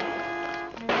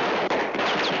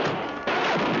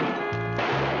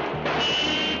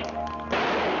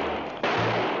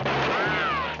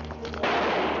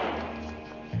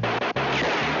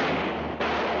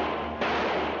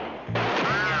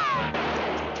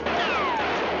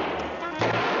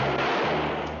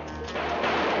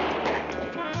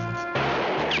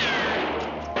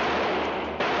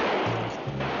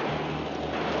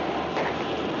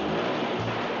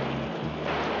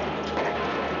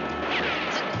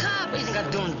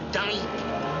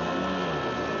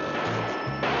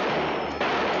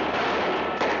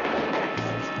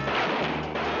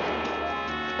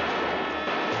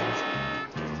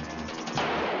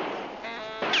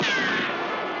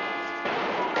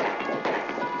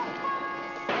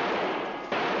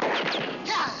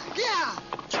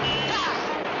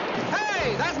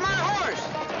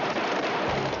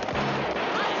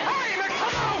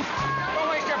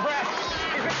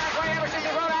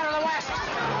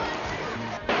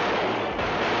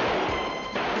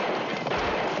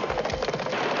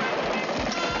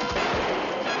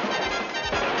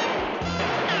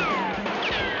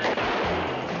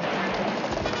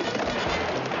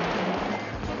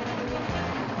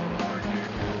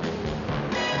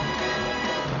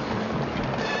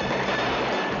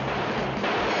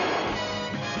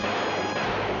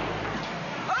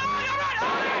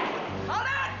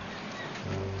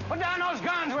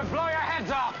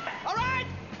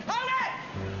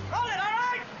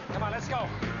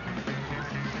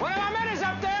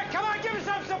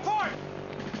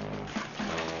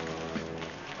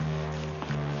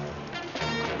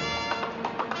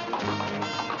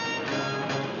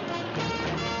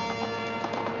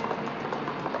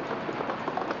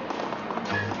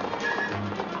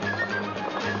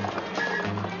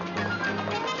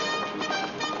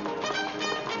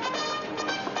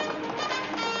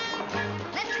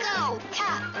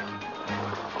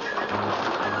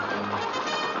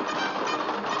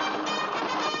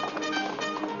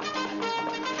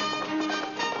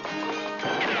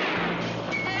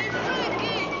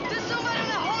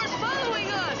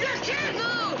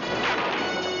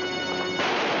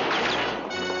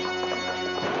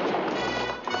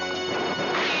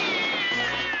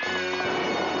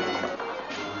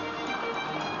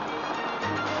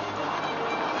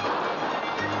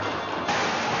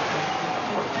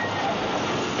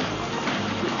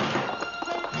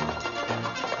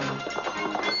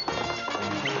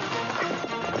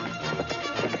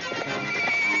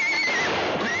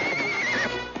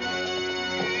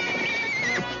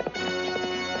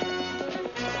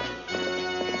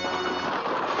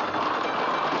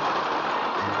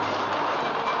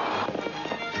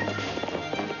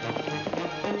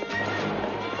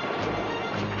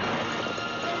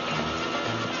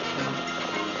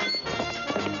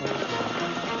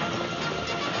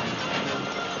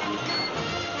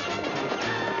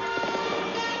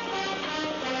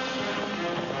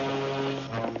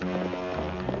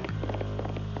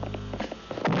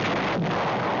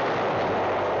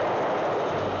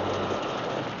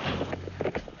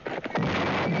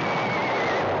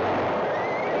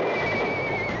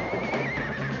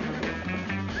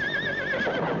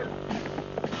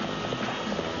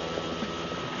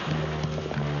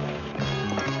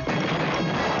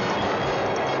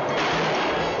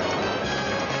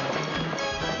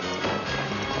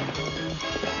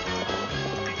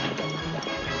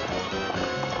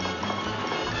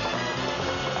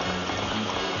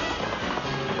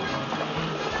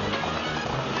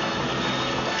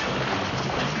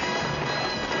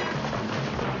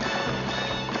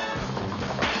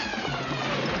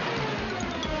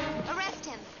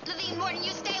 and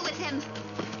you stay with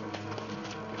him.